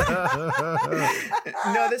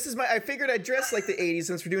 No, this is I figured I'd dress like the 80s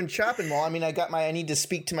since we're doing Chopping Mall. I mean, I need to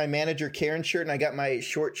speak to my manager Karen shirt, and I got my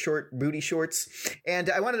short booty shorts. And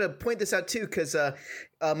I wanted to point this out too, because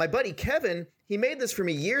my buddy Kevin, he made this for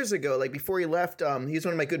me years ago, like before he left. He was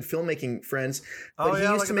one of my good filmmaking friends. But he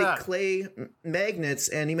used to make clay magnets,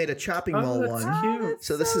 and he made a Chopping Mall that's one. cute.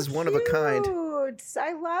 So this is one of a kind.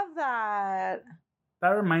 I love that. That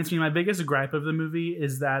reminds me, my biggest gripe of the movie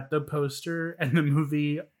is that the poster and the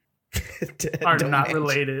movie are Don't not match.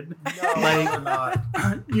 related. No, they're not.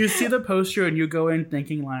 You see the poster and you go in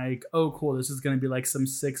thinking like, oh, cool, this is going to be like some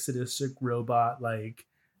sick, sadistic robot like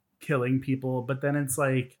killing people. But then it's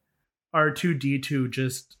like R2-D2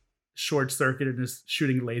 just short circuited and is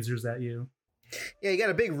shooting lasers at you. Yeah, you got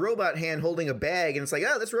a big robot hand holding a bag, and it's like,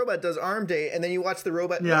 oh, this robot does arm day, and then you watch the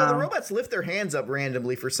robot. Yeah. No, the robots lift their hands up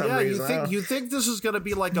randomly for some reason. You think this is going to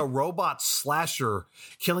be like a robot slasher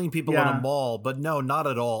killing people in Yeah. a mall, but no, not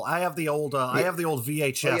at all. I have the old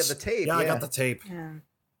VHS. Oh, you have the tape, Yeah, I yeah. got the tape. Yeah.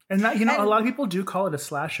 And that, a lot of people do call it a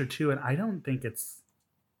slasher too, and I don't think it's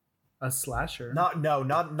a slasher. Not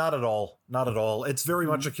at all. Not at all. It's very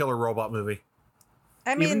much a killer robot movie.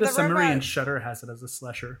 I mean, Even the summary robot- in Shudder has it as a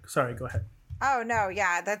slasher. Sorry, go ahead. Oh no,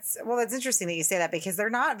 yeah, that's interesting that you say that, because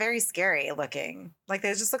they're not very scary looking. Like they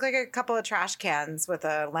just look like a couple of trash cans with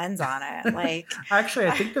a lens on it. Like Actually,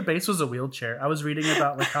 I think the base was a wheelchair. I was reading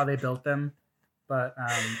about like how they built them, but they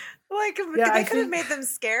I could have think- made them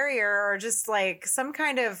scarier, or just like some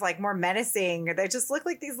kind of like more menacing. They just look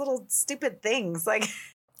like these little stupid things. Like,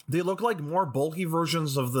 They look like more bulky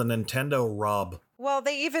versions of the Nintendo Rob. well,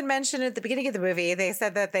 they even mentioned at the beginning of the movie, they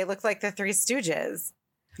said that they look like the Three Stooges.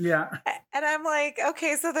 yeah. And I'm like,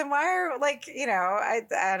 okay, so then why are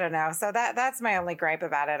I don't know. So that's my only gripe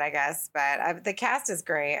about it, I guess. But the cast is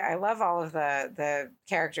great. I love all of the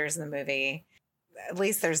characters in the movie. At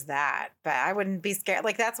least there's that. But I wouldn't be scared.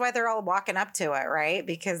 Like that's why they're all walking up to it, right?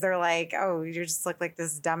 Because they're like, oh, you just look like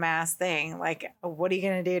this dumbass thing. Like, what are you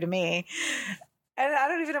gonna do to me? And I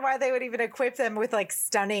don't even know why they would even equip them with like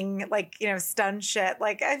stunning, like, stun shit.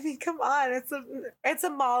 Like, I mean, come on. It's a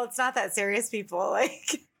mall. It's not that serious, people.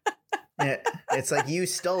 Like, Yeah, it's like, you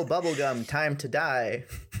stole bubblegum, time to die.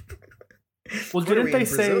 Well, What are didn't we they in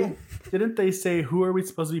say? Brazil? Didn't they say who are we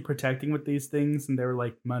supposed to be protecting with these things? And they were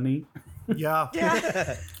like money. Yeah.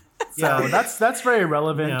 Yeah. So that's very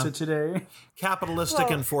relevant Yeah. to today. Capitalistic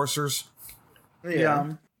Well- enforcers.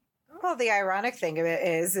 Yeah. Well, the ironic thing of it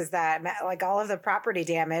is that like all of the property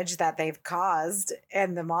damage that they've caused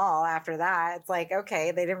in the mall after that, it's like, okay,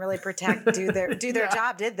 they didn't really do their Yeah.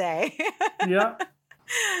 job, did they? Yeah.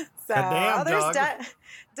 So Goddamn, there's Doug.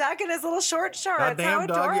 Doug in his little short shorts. Goddamn, How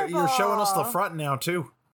Doug, adorable. you're showing us the front now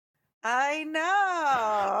too. I know.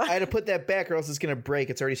 I had to put that back or else it's going to break.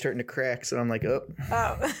 It's already starting to crack. So I'm like, oh.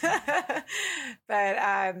 Oh, but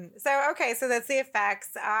okay, so that's the effects.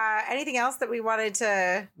 Anything else that we wanted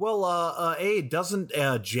to? Well, doesn't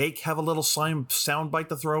Jake have a little sound bite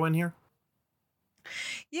to throw in here?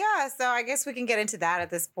 Yeah, so I guess we can get into that at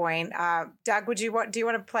this point. Doug, do you want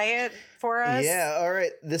to play it for us? Yeah, all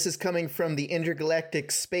right. This is coming from the Intergalactic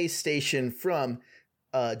Space Station from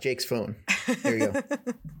Jake's phone. There you go.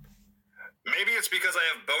 Maybe it's because I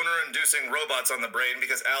have boner-inducing robots on the brain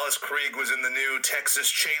because Alice Krieg was in the new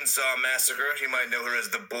Texas Chainsaw Massacre, you might know her as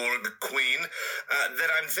the Borg Queen, that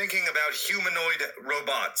I'm thinking about humanoid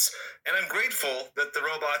robots. And I'm grateful that the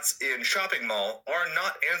robots in Shopping Mall are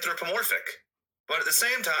not anthropomorphic. But at the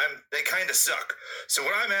same time, they kind of suck. So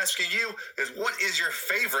what I'm asking you is, what is your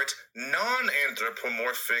favorite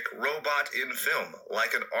non-anthropomorphic robot in film?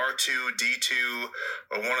 Like an R2-D2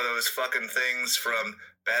 or one of those fucking things from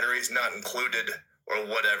Batteries Not Included or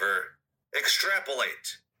whatever.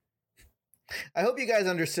 Extrapolate. I hope you guys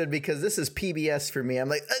understood because this is PBS for me. I'm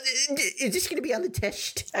like, is this going to be on the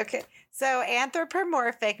test? Okay. So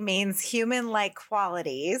anthropomorphic means human-like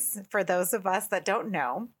qualities for those of us that don't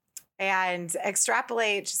know. And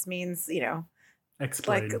extrapolate just means,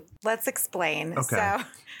 Explain. like, let's explain. Okay. So,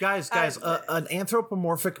 Guys, an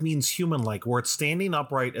anthropomorphic means human-like, where it's standing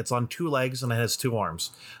upright, it's on two legs, and it has two arms.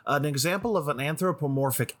 An example of an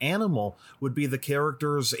anthropomorphic animal would be the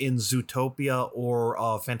characters in Zootopia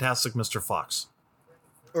or Fantastic Mr. Fox.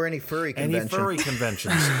 Or any furry convention. Any furry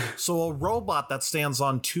conventions. So a robot that stands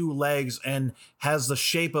on two legs and has the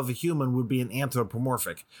shape of a human would be an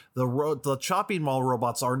anthropomorphic. The Chopping Mall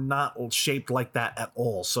robots are not shaped like that at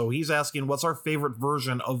all. So he's asking, what's our favorite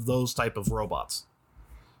version of those type of robots?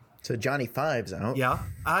 So Johnny Five's out. Yeah,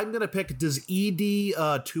 I'm gonna pick. Does ED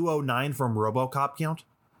 209 from RoboCop count?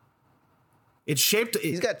 It's shaped.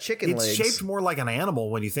 He's got chicken legs. It's shaped more like an animal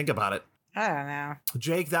when you think about it. I don't know.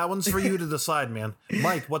 Jake, that one's for you to decide, man.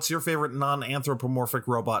 Mike, what's your favorite non-anthropomorphic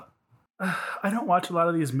robot? I don't watch a lot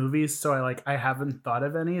of these movies, so I haven't thought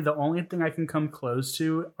of any. The only thing I can come close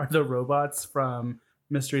to are the robots from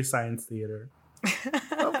Mystery Science Theater.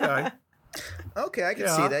 Okay. Okay, I can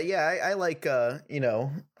Yeah. see that. Yeah, I like,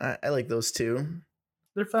 I like those two.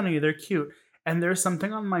 They're funny, they're cute. And there's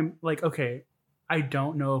something on my, okay, I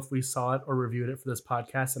don't know if we saw it or reviewed it for this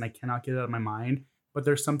podcast, and I cannot get it out of my mind, but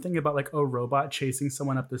there's something about a robot chasing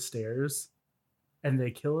someone up the stairs, and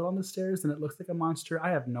they kill it on the stairs, and it looks like a monster.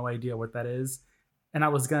 I have no idea what that is. And I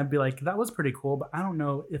was going to be like, that was pretty cool, but I don't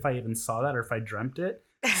know if I even saw that or if I dreamt it.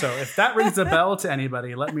 So if that rings a bell to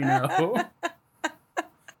anybody, let me know.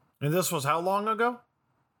 And this was how long ago?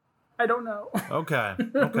 I don't know. Okay.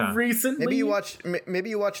 Okay. Recently. Maybe you watched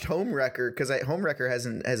Homewrecker because Homewrecker has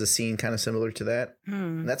a scene kind of similar to that.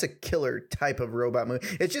 And that's a killer type of robot movie.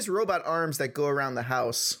 It's just robot arms that go around the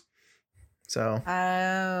house. So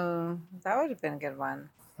Oh, that would have been a good one.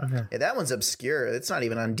 Okay. yeah, that one's obscure. It's not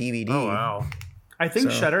even on DVD. Oh wow. I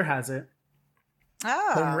think So- Shudder has it.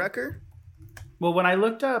 Oh. Homewrecker. Well, when I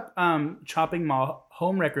looked up Chopping Mall,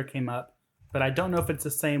 Homewrecker came up, but I don't know if it's the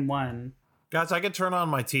same one. Guys, I could turn on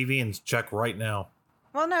my TV and check right now.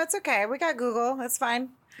 Well, no, it's okay. We got Google. That's fine.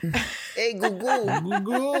 Hey, Google.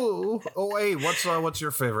 Google. Oh, hey, what's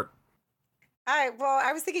your favorite? I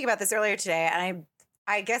was thinking about this earlier today, and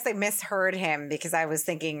I guess I misheard him because I was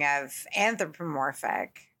thinking of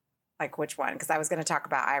anthropomorphic. Like which one? Because I was going to talk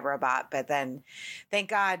about iRobot, but then thank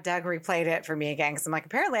God Doug replayed it for me again because I'm like,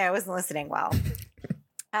 apparently I wasn't listening well.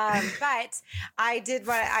 But I did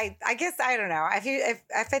want I guess I don't know. If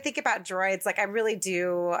I think about droids, I really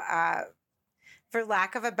do. For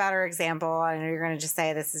lack of a better example, I know you're going to just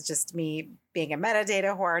say this is just me being a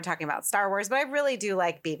metadata whore talking about Star Wars, but I really do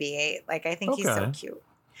like BB-8. I think he's so Okay. cute.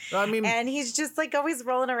 I mean, And he's just always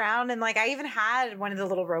rolling around. And I even had one of the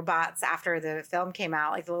little robots after the film came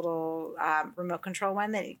out, the little remote control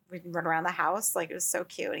one that would run around the house. It was so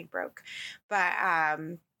cute and he broke. But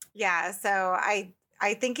yeah, so I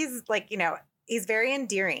think he's he's very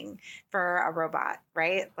endearing for a robot,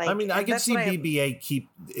 right? I mean, I and can that's see what BB-8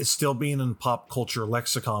 is still being in pop culture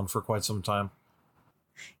lexicon for quite some time.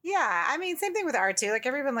 Yeah, I mean, same thing with R2.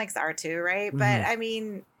 Everyone likes R2, right? Mhm. But I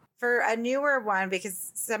mean, for a newer one,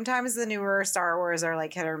 because sometimes the newer Star Wars are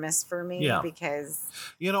like hit or miss for me. Yeah. Because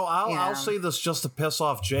I'll say this just to piss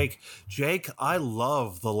off Jake. Jake, I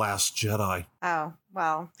love The Last Jedi. oh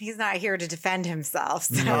well, he's not here to defend himself.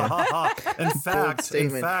 So. in fact,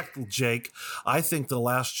 statement. Jake, I think The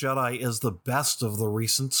Last Jedi is the best of the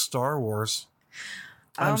recent Star Wars.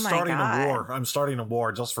 I'm starting a war. I'm starting a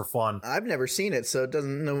war just for fun. I've never seen it, so it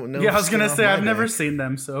doesn't no. Yeah, I was skin gonna off say my I've never back. seen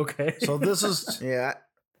them, so okay. So this is Yeah,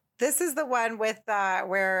 This is the one with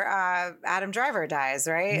where Adam Driver dies,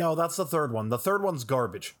 right? no, that's the third one. The third one's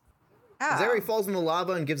garbage. Oh. is that where he falls in the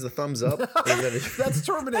lava and gives the thumbs up? Or is that a- That's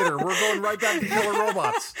Terminator. We're going right back to Killer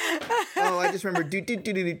Robots. Oh, I just remember.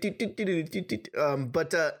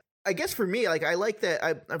 But I guess for me, like I like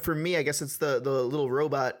that. For me, I guess it's the little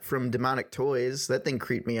robot from Demonic Toys. That thing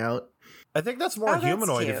creeped me out. I think that's more Oh, that's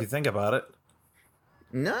humanoid cute. if you think about it.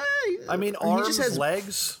 No, I mean, he arms, just has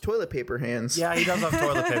legs. toilet paper hands. Yeah, he does have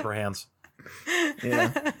toilet paper hands.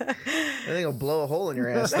 Yeah. I think it'll blow a hole in your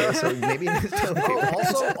ass though, so maybe it's toilet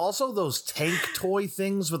paper. Also those tank toy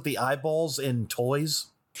things with the eyeballs in toys.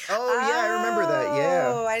 Oh yeah, I remember that. Oh,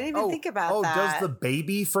 Yeah, I didn't even think about that. Does the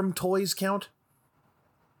baby from Toys count?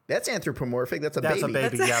 that's anthropomorphic. That's a That's baby. a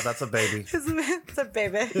baby. Yeah, that's a baby. It's a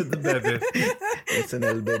baby. The baby. It's an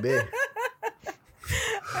little baby.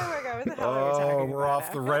 Oh my god, what the hell are we talking Oh,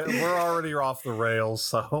 about? we're already off the rails.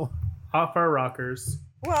 So Off our rockers.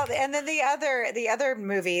 Well, and then the other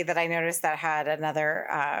movie that I noticed that had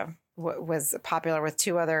another was popular with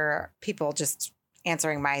two other people just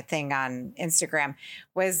answering my thing on Instagram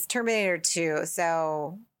was Terminator 2.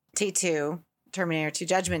 So T2, Terminator 2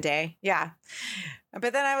 Judgment Day. Yeah.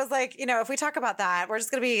 But then I was like, if we talk about that, we're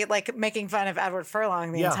just going to be like making fun of Edward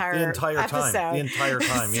Furlong the entire episode. time. The entire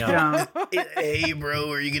time. Yeah. Yeah. Hey, bro,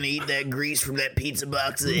 are you gonna eat that grease from that pizza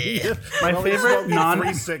box? My favorite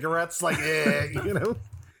three cigarettes, like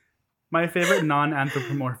my favorite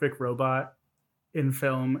non-anthropomorphic robot in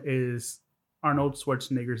film is Arnold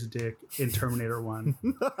Schwarzenegger's dick in Terminator 1.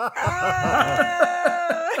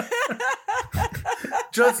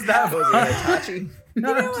 Just that Was one. it Hitachi? No,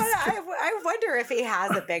 You know I'm what? just kidding. I wonder if he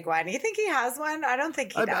has a big one. You think he has one? I don't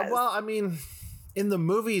think he does. Well, I mean, in the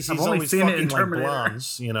movies, I've he's only always seen it fucking in like Terminator.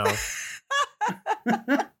 blondes,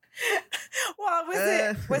 Well,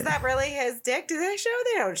 was that really his dick? Do they show?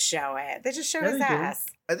 They don't show it. They just show Yeah, his they do. ass.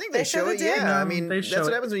 I think They they show show the it. dick? Yeah, I No, mean they that's show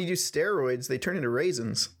what it. happens when you do steroids. They turn into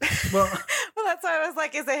raisins. Well, Well, that's why I was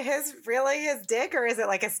like, is it really his dick or is it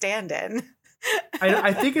like a stand-in?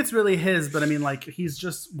 I think it's really his, but I mean, like, he's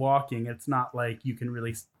just walking. It's not like you can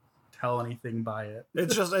really tell anything by it.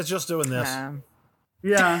 it's just doing this.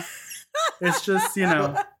 Yeah. It's just,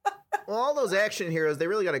 Well, all those action heroes, they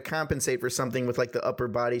really got to compensate for something with like the upper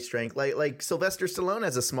body strength. Like Sylvester Stallone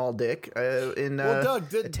has a small dick in Well,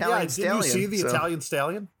 Doug, Italian did you Stallion. see the so- Italian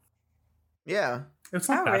Stallion? Yeah, it's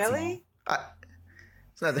Oh, not that really?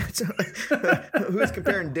 it's not that. Who's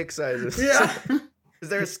comparing dick sizes? small. Yeah. Is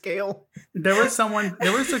there a scale? There was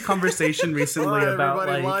a conversation All recently right, about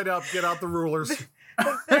everybody, like line up, get out the rulers.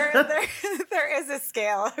 There is a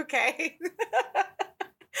scale, okay?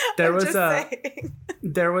 there was just a saying.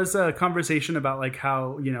 there was a conversation about like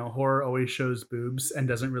how horror always shows boobs and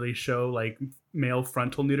doesn't really show like male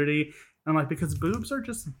frontal nudity. And I'm like, because boobs are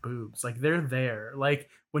just boobs, like they're there. Like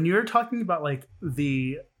when you're talking about like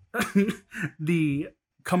the the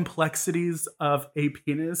complexities of a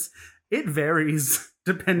penis, it varies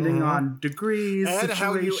depending on degrees, And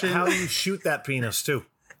how situation. you shoot that penis too.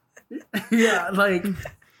 Yeah, like and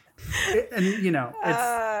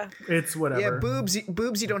it's whatever. Yeah, boobs.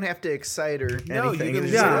 You don't have to excite or No, anything. you can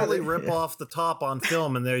It's Yeah. literally rip off the top on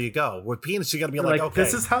film, and there you go. With penis, you got to be like, like, okay,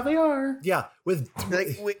 this is how they are. yeah. With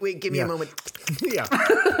like, wait, give me Yeah. a moment. yeah,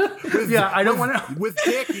 Yeah, I don't want to. with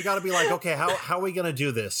dick, you got to be like, okay, how are we gonna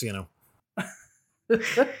do this?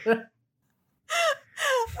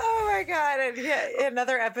 Oh my god! And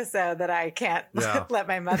another episode that I can't Yeah. let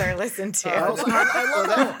my mother listen to.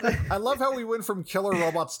 I love how we went from killer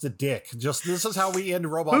robots to dick. Just this is how we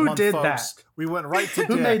end Robot Who Month, did folks. that? We went right to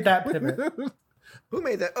Who dick. made that pivot? Who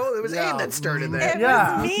made that? Oh, it was Yeah. Abe that started It that.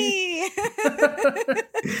 Yeah. was me.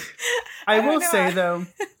 I don't will know. say though,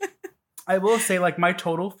 I will say like my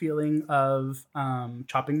total feeling of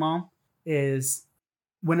Chopping Mall is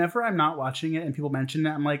whenever I'm not watching it and people mention it,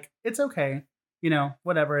 I'm like, it's okay,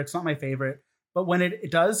 whatever. It's not my favorite, but when it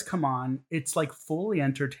does come on, it's like fully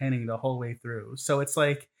entertaining the whole way through. So it's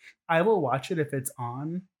like I will watch it if it's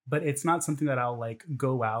on, but it's not something that I'll like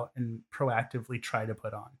go out and proactively try to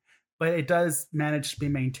put on. But it does manage to be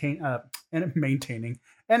maintaining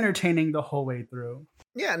entertaining the whole way through.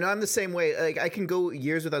 Yeah, no, I'm the same way. Like, I can go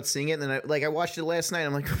years without seeing it, and then I watched it last night.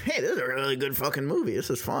 I'm like, hey, this is a really good fucking movie. This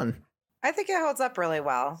is fun. I think it holds up really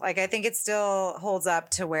well. Like, I think it still holds up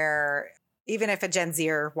to where even if a Gen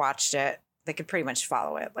Zer watched it, they could pretty much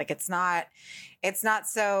follow it. Like, it's not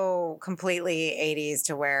so completely 80s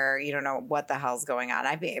to where you don't know what the hell's going on.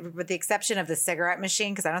 I mean, with the exception of the cigarette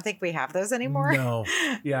machine, because I don't think we have those anymore. No.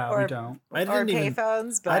 Yeah, Or- we don't. I Or didn't even.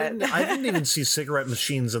 payphones, but I didn't even see cigarette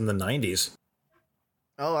machines in the 90s.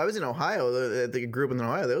 Oh, I was in Ohio. The group in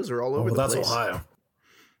Ohio, those were all over Oh, the that's place. Ohio.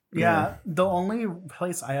 Yeah, the only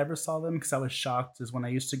place I ever saw them, because I was shocked, is when I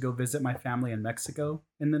used to go visit my family in Mexico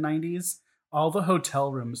in the 90s. All the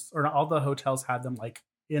hotel rooms, or all the hotels had them like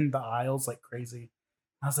in the aisles like crazy.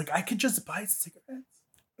 I was like, I could just buy cigarettes.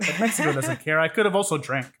 But Mexico doesn't care. I could have also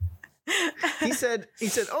drank. He said,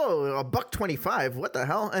 oh, $1.25. What the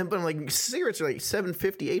hell? But I'm like, cigarettes are like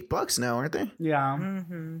 $7.50, $8 now, aren't they? Yeah.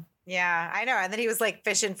 hmm yeah, I know. And then he was like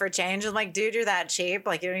fishing for change. I'm like, dude, you're that cheap.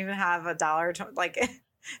 Like, you don't even have $1. Like,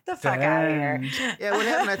 the fuck out of here. Yeah, what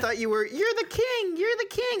happened? I thought you're the king. You're the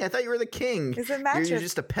king. I thought you were the king. He's a You're mattress.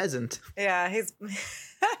 just a peasant. Yeah, he's.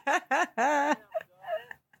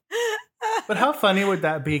 But how funny would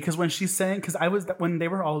that be? Because when she's saying, because when they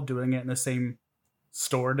were all doing it in the same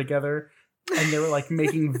store together, and they were like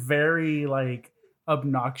making very like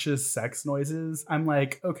obnoxious sex noises, I'm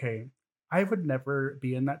like, okay, I would never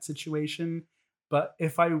be in that situation. But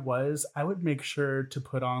if I was, I would make sure to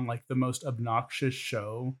put on like the most obnoxious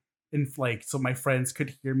show, and like so my friends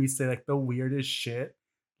could hear me say like the weirdest shit,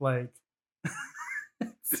 like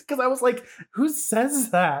because I was like, who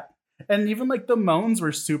says that? And even like the moans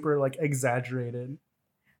were super like exaggerated.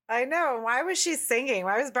 I know. Why was she singing?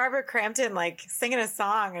 Why was Barbara Crampton like singing a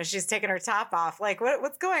song as she's taking her top off? Like,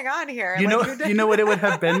 what's going on here? You Like, know, you know what it would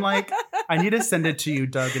have been like. I need to send it to you,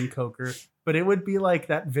 Doug and Coker. But it would be like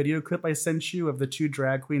that video clip I sent you of the two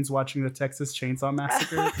drag queens watching the Texas Chainsaw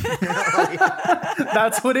Massacre.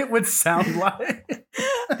 That's what it would sound like.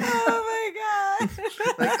 Oh my god!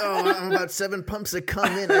 Like, oh, I'm about 7 pumps to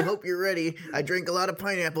come in. I hope you're ready. I drink a lot of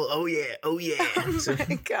pineapple. Oh yeah, oh yeah. So, Oh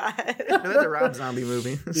my god! no, that's a Rob Zombie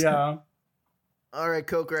movie. Yeah. All right,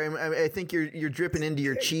 Coker. I think you're dripping into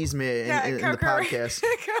your cheese in the Coker. podcast.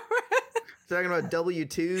 Talking about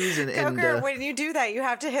W2s and Coker, when you do that, you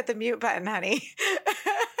have to hit the mute button, honey.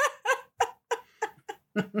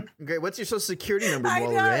 Great. What's your social security number I while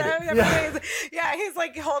know. we're at it? Yeah. He's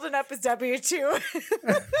like holding up his W-2.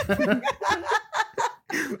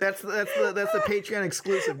 That's the Patreon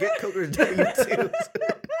exclusive. Get Coker's W2s.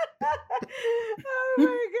 Oh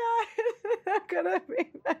my god! I'm gonna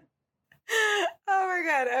make that. Oh my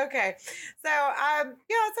god. Okay. So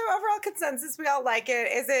so overall consensus, we all like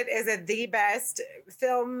it. Is it the best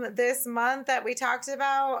film this month that we talked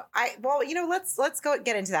about? Let's go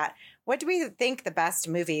get into that. What do we think the best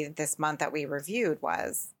movie this month that we reviewed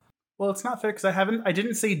was? Well, it's not fair because I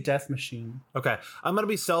didn't say Death Machine. Okay, I'm gonna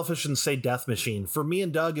be selfish and say Death Machine. For me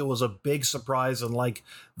and Doug, it was a big surprise and like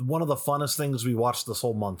one of the funnest things we watched this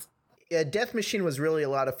whole month. Yeah, Death Machine was really a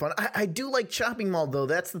lot of fun. I do like Chopping Mall though.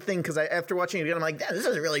 That's the thing because after watching it again, I'm like, yeah, this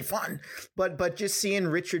is really fun. But just seeing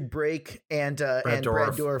Richard Brake and Brad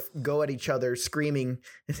Dourif go at each other screaming,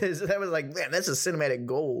 that was like, man, that's a cinematic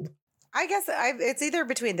gold. I guess it's either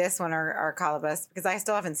between this one or Colobus because I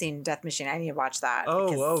still haven't seen Death Machine. I need to watch that.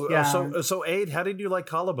 Yeah. So Aid, how did you like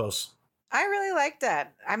Colobus? I really liked it.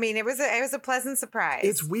 I mean, it was a pleasant surprise.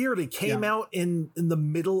 It's weird. It came out in the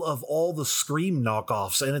middle of all the Scream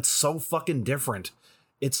knockoffs, and it's so fucking different.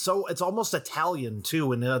 It's almost Italian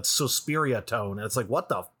too, in its Suspiria tone. It's like, what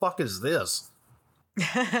the fuck is this?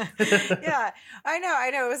 Yeah, I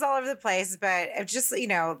know. It was all over the place, but it just,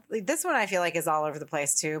 this one I feel like is all over the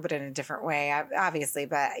place too, but in a different way, obviously.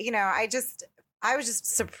 But I was just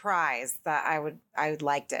surprised that I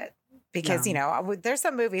liked it because there's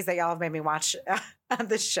some movies that y'all have made me watch on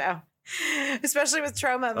this show. Especially with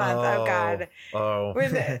Trauma Month. Oh God. Oh.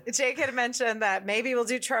 When Jake had mentioned that maybe we'll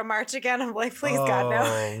do Tro March again, I'm like, please God,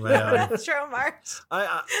 no. Man. Tro March.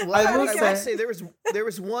 I will say there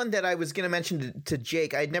was one that I was going to mention to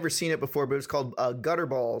Jake. I'd never seen it before, but it was called Gutter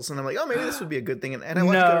Balls, and I'm like, oh, maybe this would be a good thing. And I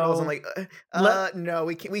watched Gutter Balls. I'm like, no,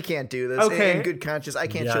 we can't do this. Okay. In good conscience, I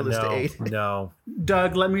can't show this to Aid. No.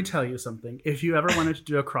 Doug, let me tell you something. If you ever wanted to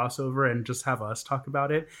do a crossover and just have us talk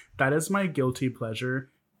about it, that is my guilty pleasure.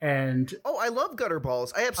 And I love Gutter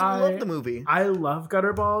Balls. I absolutely love the movie. I love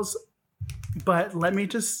Gutter Balls, but let me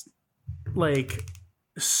just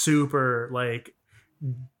super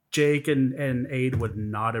Jake and Aid would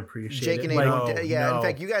not appreciate Jake and it. Aid, in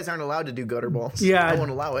fact, you guys aren't allowed to do Gutter Balls. Yeah, I won't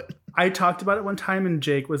allow it. I talked about it one time, and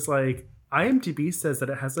Jake was like, IMDb says that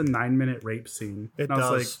it has a 9-minute rape scene. It And I was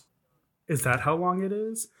does. like, is that how long it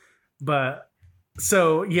is? But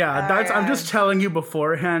so yeah, Oh, I'm yeah. just telling you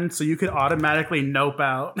beforehand so you could automatically nope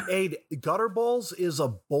out. Aid, Gutterballs is a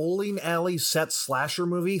bowling alley set slasher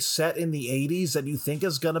movie set in the 80s that you think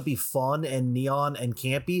is going to be fun and neon and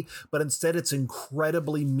campy, but instead it's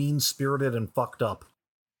incredibly mean-spirited and fucked up.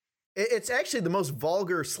 It's actually the most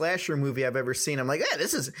vulgar slasher movie I've ever seen. I'm like, yeah,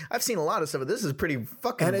 I've seen a lot of stuff, but this is pretty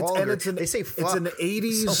fucking And vulgar. it's They say fuck it's an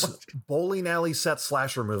 80s so much. bowling alley set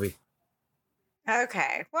slasher movie.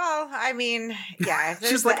 Okay. Well, I mean, yeah. If She's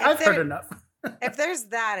there's like, that- I've if heard there- enough. If there's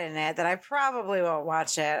that in it, then I probably won't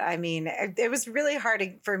watch it. I mean, it was really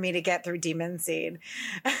hard for me to get through Demon Seed.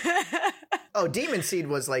 Oh, Demon Seed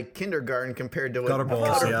was like kindergarten compared to what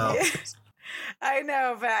Gutterballs, yeah. is. I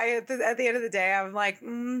know, but at the end of the day, I'm like,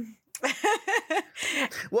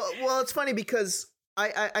 Well, it's funny because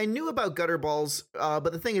I knew about Gutterballs,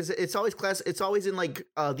 but the thing is, it's always in like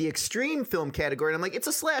the extreme film category, and I'm like, it's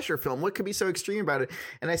a slasher film. What could be so extreme about it?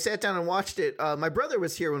 And I sat down and watched it. My brother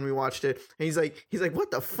was here when we watched it, and he's like, what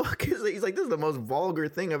the fuck is it? He's like, this is the most vulgar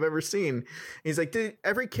thing I've ever seen. And he's like, dude,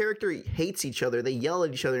 every character hates each other. They yell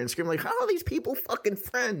at each other and scream like, how are these people fucking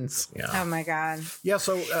friends? Yeah. oh my God. Yeah,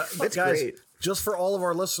 so It's guys, great. just for all of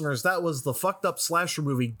our listeners, that was the fucked up slasher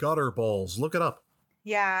movie Gutterballs. Look it up.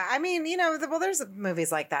 Yeah, I mean, well, there's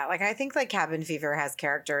movies like that. Like, I think like Cabin Fever has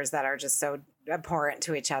characters that are just so abhorrent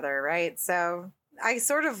to each other, right? So I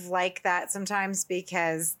sort of like that sometimes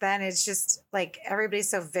because then it's just like everybody's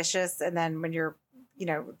so vicious, and then when you're,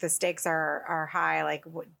 the stakes are high. Like,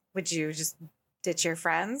 would you just ditch your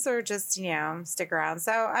friends or just stick around?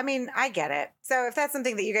 So I mean, I get it. So if that's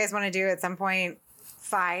something that you guys want to do at some point,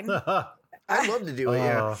 fine. I'd love to do it.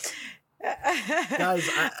 Yeah. Guys,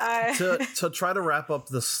 to try to wrap up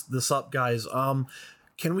this up, guys,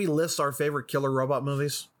 can we list our favorite killer robot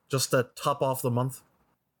movies just to top off the month?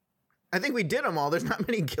 I think we did them all. There's not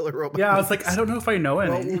many killer robots. Yeah, I was like, I don't know if I know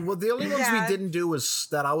any. Well, the only ones Yeah. we didn't do was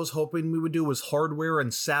that I was hoping we would do was Hardware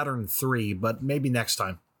and Saturn 3, but maybe next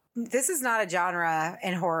time. This is not a genre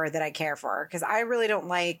in horror that I care for because I really don't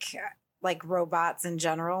like robots in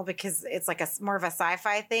general because it's like more of a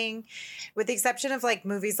sci-fi thing, with the exception of like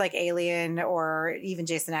movies like Alien or even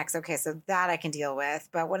Jason X. Okay, so that I can deal with,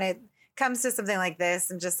 but when it comes to something like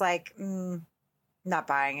this, I'm just like not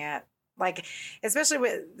buying it. Like especially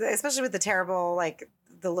with the terrible, like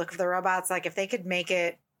the look of the robots. Like if they could make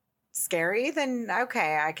it scary, then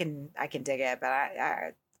okay, I can dig it. But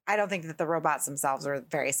I don't think that the robots themselves are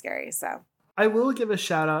very scary. So. I will give a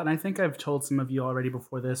shout out, and I think I've told some of you already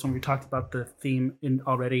before this when we talked about the theme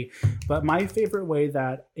already, but my favorite way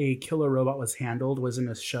that a killer robot was handled was in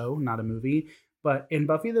a show, not a movie. But in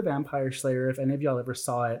Buffy the Vampire Slayer, if any of y'all ever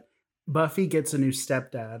saw it, Buffy gets a new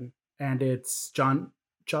stepdad, and it's John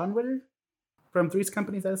Ritter from Three's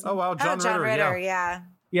Company. Oh, wow, John Ritter, yeah.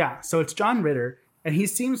 Yeah, so it's John Ritter, and he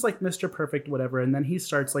seems like Mr. Perfect, whatever, and then he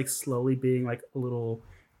starts like slowly being like a little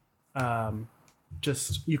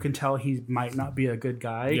just you can tell he might not be a good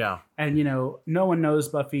guy. Yeah. And no one knows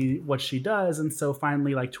Buffy what she does, and so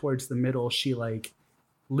finally like towards the middle she like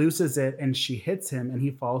loses it and she hits him and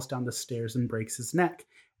he falls down the stairs and breaks his neck.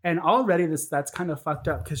 And already that's kind of fucked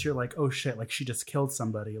up because you're like, oh shit, like she just killed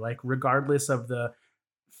somebody. Like regardless of the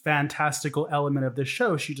fantastical element of the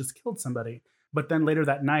show, she just killed somebody. But then later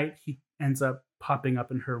that night he ends up popping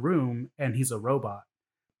up in her room and he's a robot.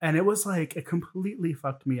 And it was like, it completely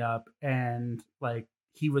fucked me up. And like,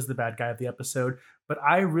 he was the bad guy of the episode. But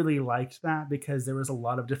I really liked that because there was a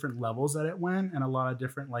lot of different levels that it went and a lot of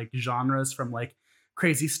different like genres, from like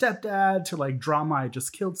crazy stepdad to like drama. I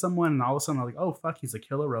just killed someone. And all of a sudden I'm like, oh, fuck, he's a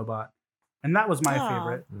killer robot. And that was my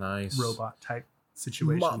favorite Nice. robot type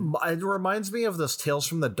situation. It reminds me of this Tales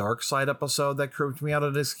from the Dark Side episode that creeped me out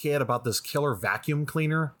as this kid about this killer vacuum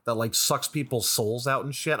cleaner that like sucks people's souls out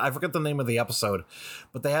and shit. I forget the name of the episode,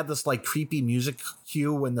 but they had this like creepy music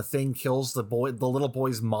cue when the thing kills the little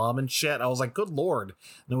boy's mom and shit. I was like, good lord.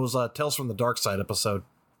 And it was a Tales from the Dark Side episode.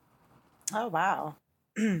 Oh wow.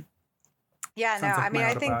 Yeah, Sounds no, like I mean, my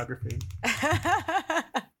I think autobiography.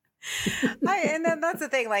 and then that's the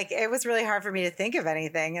thing, like it was really hard for me to think of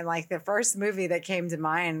anything, and like the first movie that came to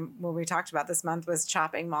mind when we talked about this month was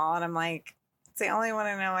Chopping Mall, and I'm like, it's the only one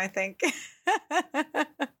I know, I think.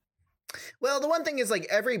 Well, the one thing is like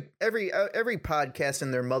every podcast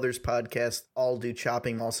and their mother's podcast all do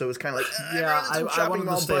Chopping Mall, so it was kind of like Yeah, everyone does I Chopping wanted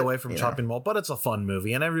Mall, to stay but, away from you know. Chopping Mall, but it's a fun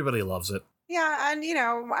movie and everybody loves it. Yeah, and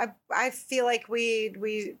I feel like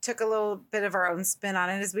we took a little bit of our own spin on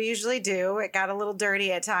it, as we usually do. It got a little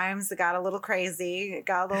dirty at times. It got a little crazy. It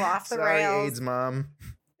got a little off the Sorry, rails. AIDS mom.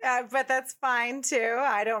 But that's fine too.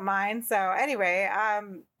 I don't mind. So anyway,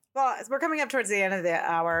 Well, we're coming up towards the end of the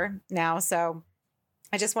hour now, so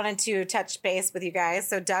I just wanted to touch base with you guys.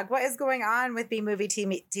 So, Doug, what is going on with B Movie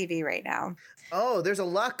TV right now? Oh, there's a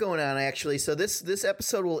lot going on, actually. So this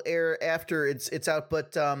episode will air after it's out,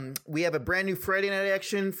 but we have a brand new Friday night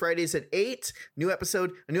action. Fridays at 8, a new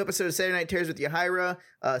episode of Saturday Night Terrors with Yahira,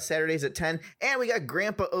 Saturdays at 10, and we got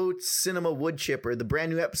Grandpa Oates Cinema Wood Chipper. The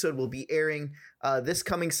brand new episode will be airing this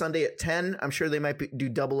coming Sunday at 10. I'm sure they might do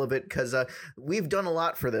double of it because we've done a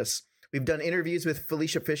lot for this. We've done interviews with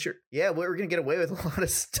Felicia Fisher. Yeah, we're going to get away with a lot of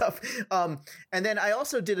stuff. And then I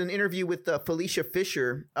also did an interview with Felicia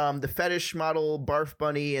Fisher, the fetish model Barf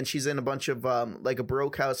Bunny, and she's in a bunch of like a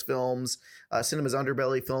Baroque House films, Cinema's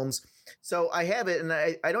Underbelly films. So I have it, and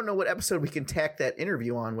I don't know what episode we can tack that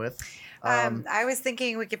interview on with. I was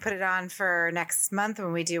thinking we could put it on for next month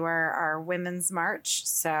when we do our Women's March.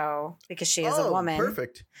 So, because she is a woman.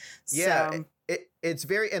 Perfect. Yeah. So, it's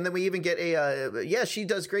very, and then we even get she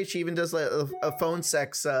does great. She even does a phone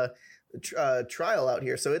sex trial out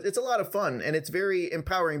here. So it's a lot of fun, and it's very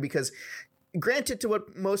empowering because, granted to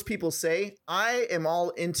what most people say, I am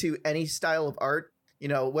all into any style of art,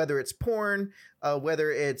 whether it's porn,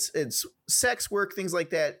 whether it's sex work, things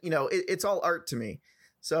like that, it's all art to me.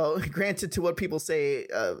 So granted to what people say,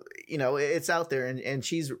 it's out there, and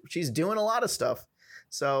she's doing a lot of stuff.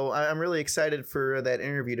 So I'm really excited for that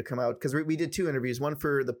interview to come out because we did 2 interviews, one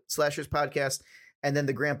for the Slashers podcast and then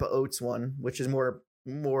the Grandpa Oates one, which is more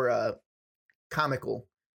comical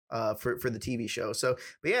for the TV show. So,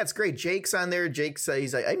 but yeah, it's great. Jake's on there. Jake's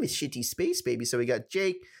he's like, I'm a shitty space baby. So we got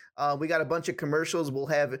Jake. We got a bunch of commercials. We'll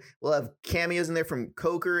have cameos in there from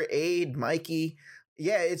Coker, Aid, Mikey.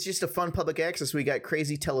 Yeah, it's just a fun public access. We got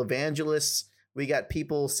crazy televangelists. We got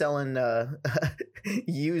people selling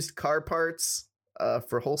used car parts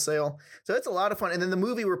for wholesale. So it's a lot of fun. And then the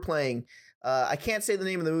movie we're playing, I can't say the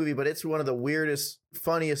name of the movie, but it's one of the weirdest,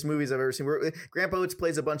 funniest movies I've ever seen. Grandpa Oates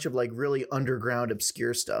plays a bunch of like really underground,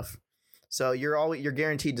 obscure stuff. So you're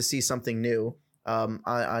guaranteed to see something new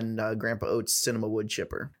on Grandpa Oates Cinema Wood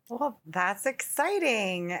Chipper. Well, that's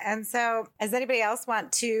exciting. And so, does anybody else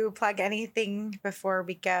want to plug anything before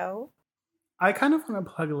we go? I kind of want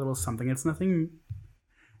to plug a little something.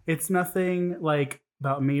 It's nothing like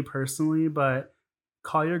about me personally, but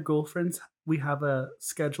call your girlfriends. We have a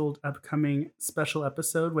scheduled upcoming special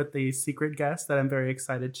episode with a secret guest that I'm very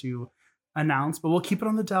excited to announce, but we'll keep it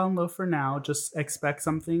on the down low for now. Just expect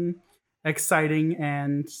something exciting,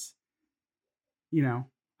 and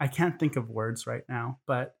I can't think of words right now,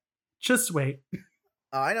 but just wait.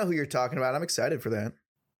 I know who you're talking about. I'm excited for that.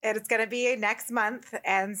 And it's going to be next month.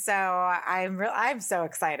 And so I'm so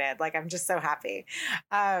excited. Like, I'm just so happy.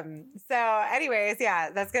 So anyways, yeah,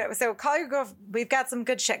 that's good. So call your girl. We've got some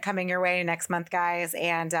good shit coming your way next month, guys.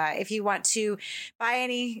 And if you want to buy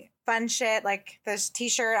any fun shit, like this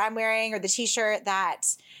t-shirt I'm wearing or the t-shirt that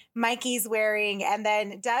Mikey's wearing, and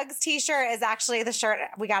then Doug's t-shirt is actually the shirt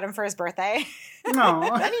we got him for his birthday. No,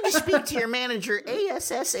 I need to speak to your manager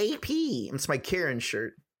ASAP. It's my Karen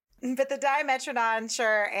shirt. But the Dimetrodon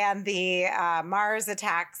shirt and the Mars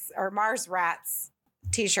Attacks or Mars Rats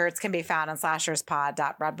t-shirts can be found on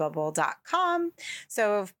slasherspod.redbubble.com.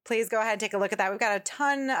 So please go ahead and take a look at that. We've got a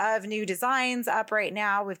ton of new designs up right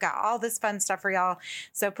now. We've got all this fun stuff for y'all.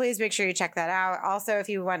 So please make sure you check that out. Also, if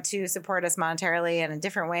you want to support us monetarily in a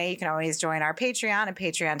different way, you can always join our Patreon at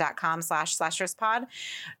patreon.com/slasherspod.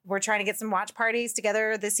 We're trying to get some watch parties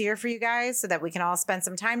together this year for you guys so that we can all spend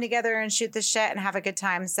some time together and shoot this shit and have a good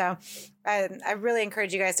time. So I really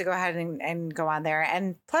encourage you guys to go ahead and go on there.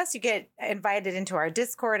 And plus, you get invited into our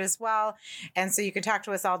Discord as well. And so you can talk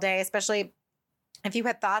to us all day, especially if you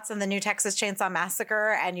had thoughts on the new Texas Chainsaw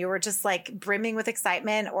Massacre and you were just like brimming with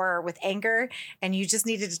excitement or with anger and you just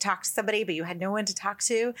needed to talk to somebody, but you had no one to talk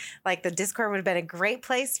to, like the Discord would have been a great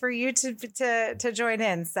place for you to join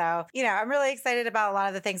in. So, I'm really excited about a lot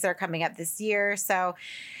of the things that are coming up this year. So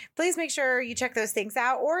please make sure you check those things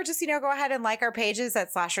out, or just, go ahead and like our pages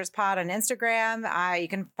at SlashersPod on Instagram. You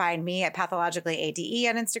can find me at PathologicallyADE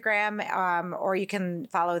on Instagram, or you can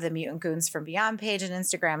follow the Mutant Goons from Beyond page on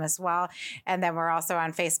Instagram as well. And then we're also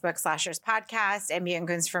on Facebook, Slashers Podcast, and Mutant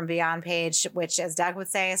Goons from Beyond page, which, as Doug would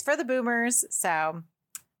say, is for the boomers. So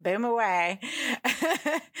boom away.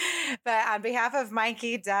 But on behalf of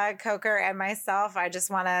Mikey, Doug, Coker, and myself, I just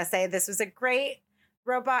want to say this was a great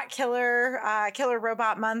killer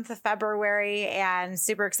robot month of February, and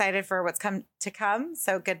super excited for what's to come.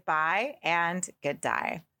 So goodbye and good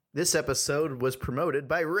die. This episode was promoted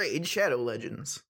by Raid Shadow Legends.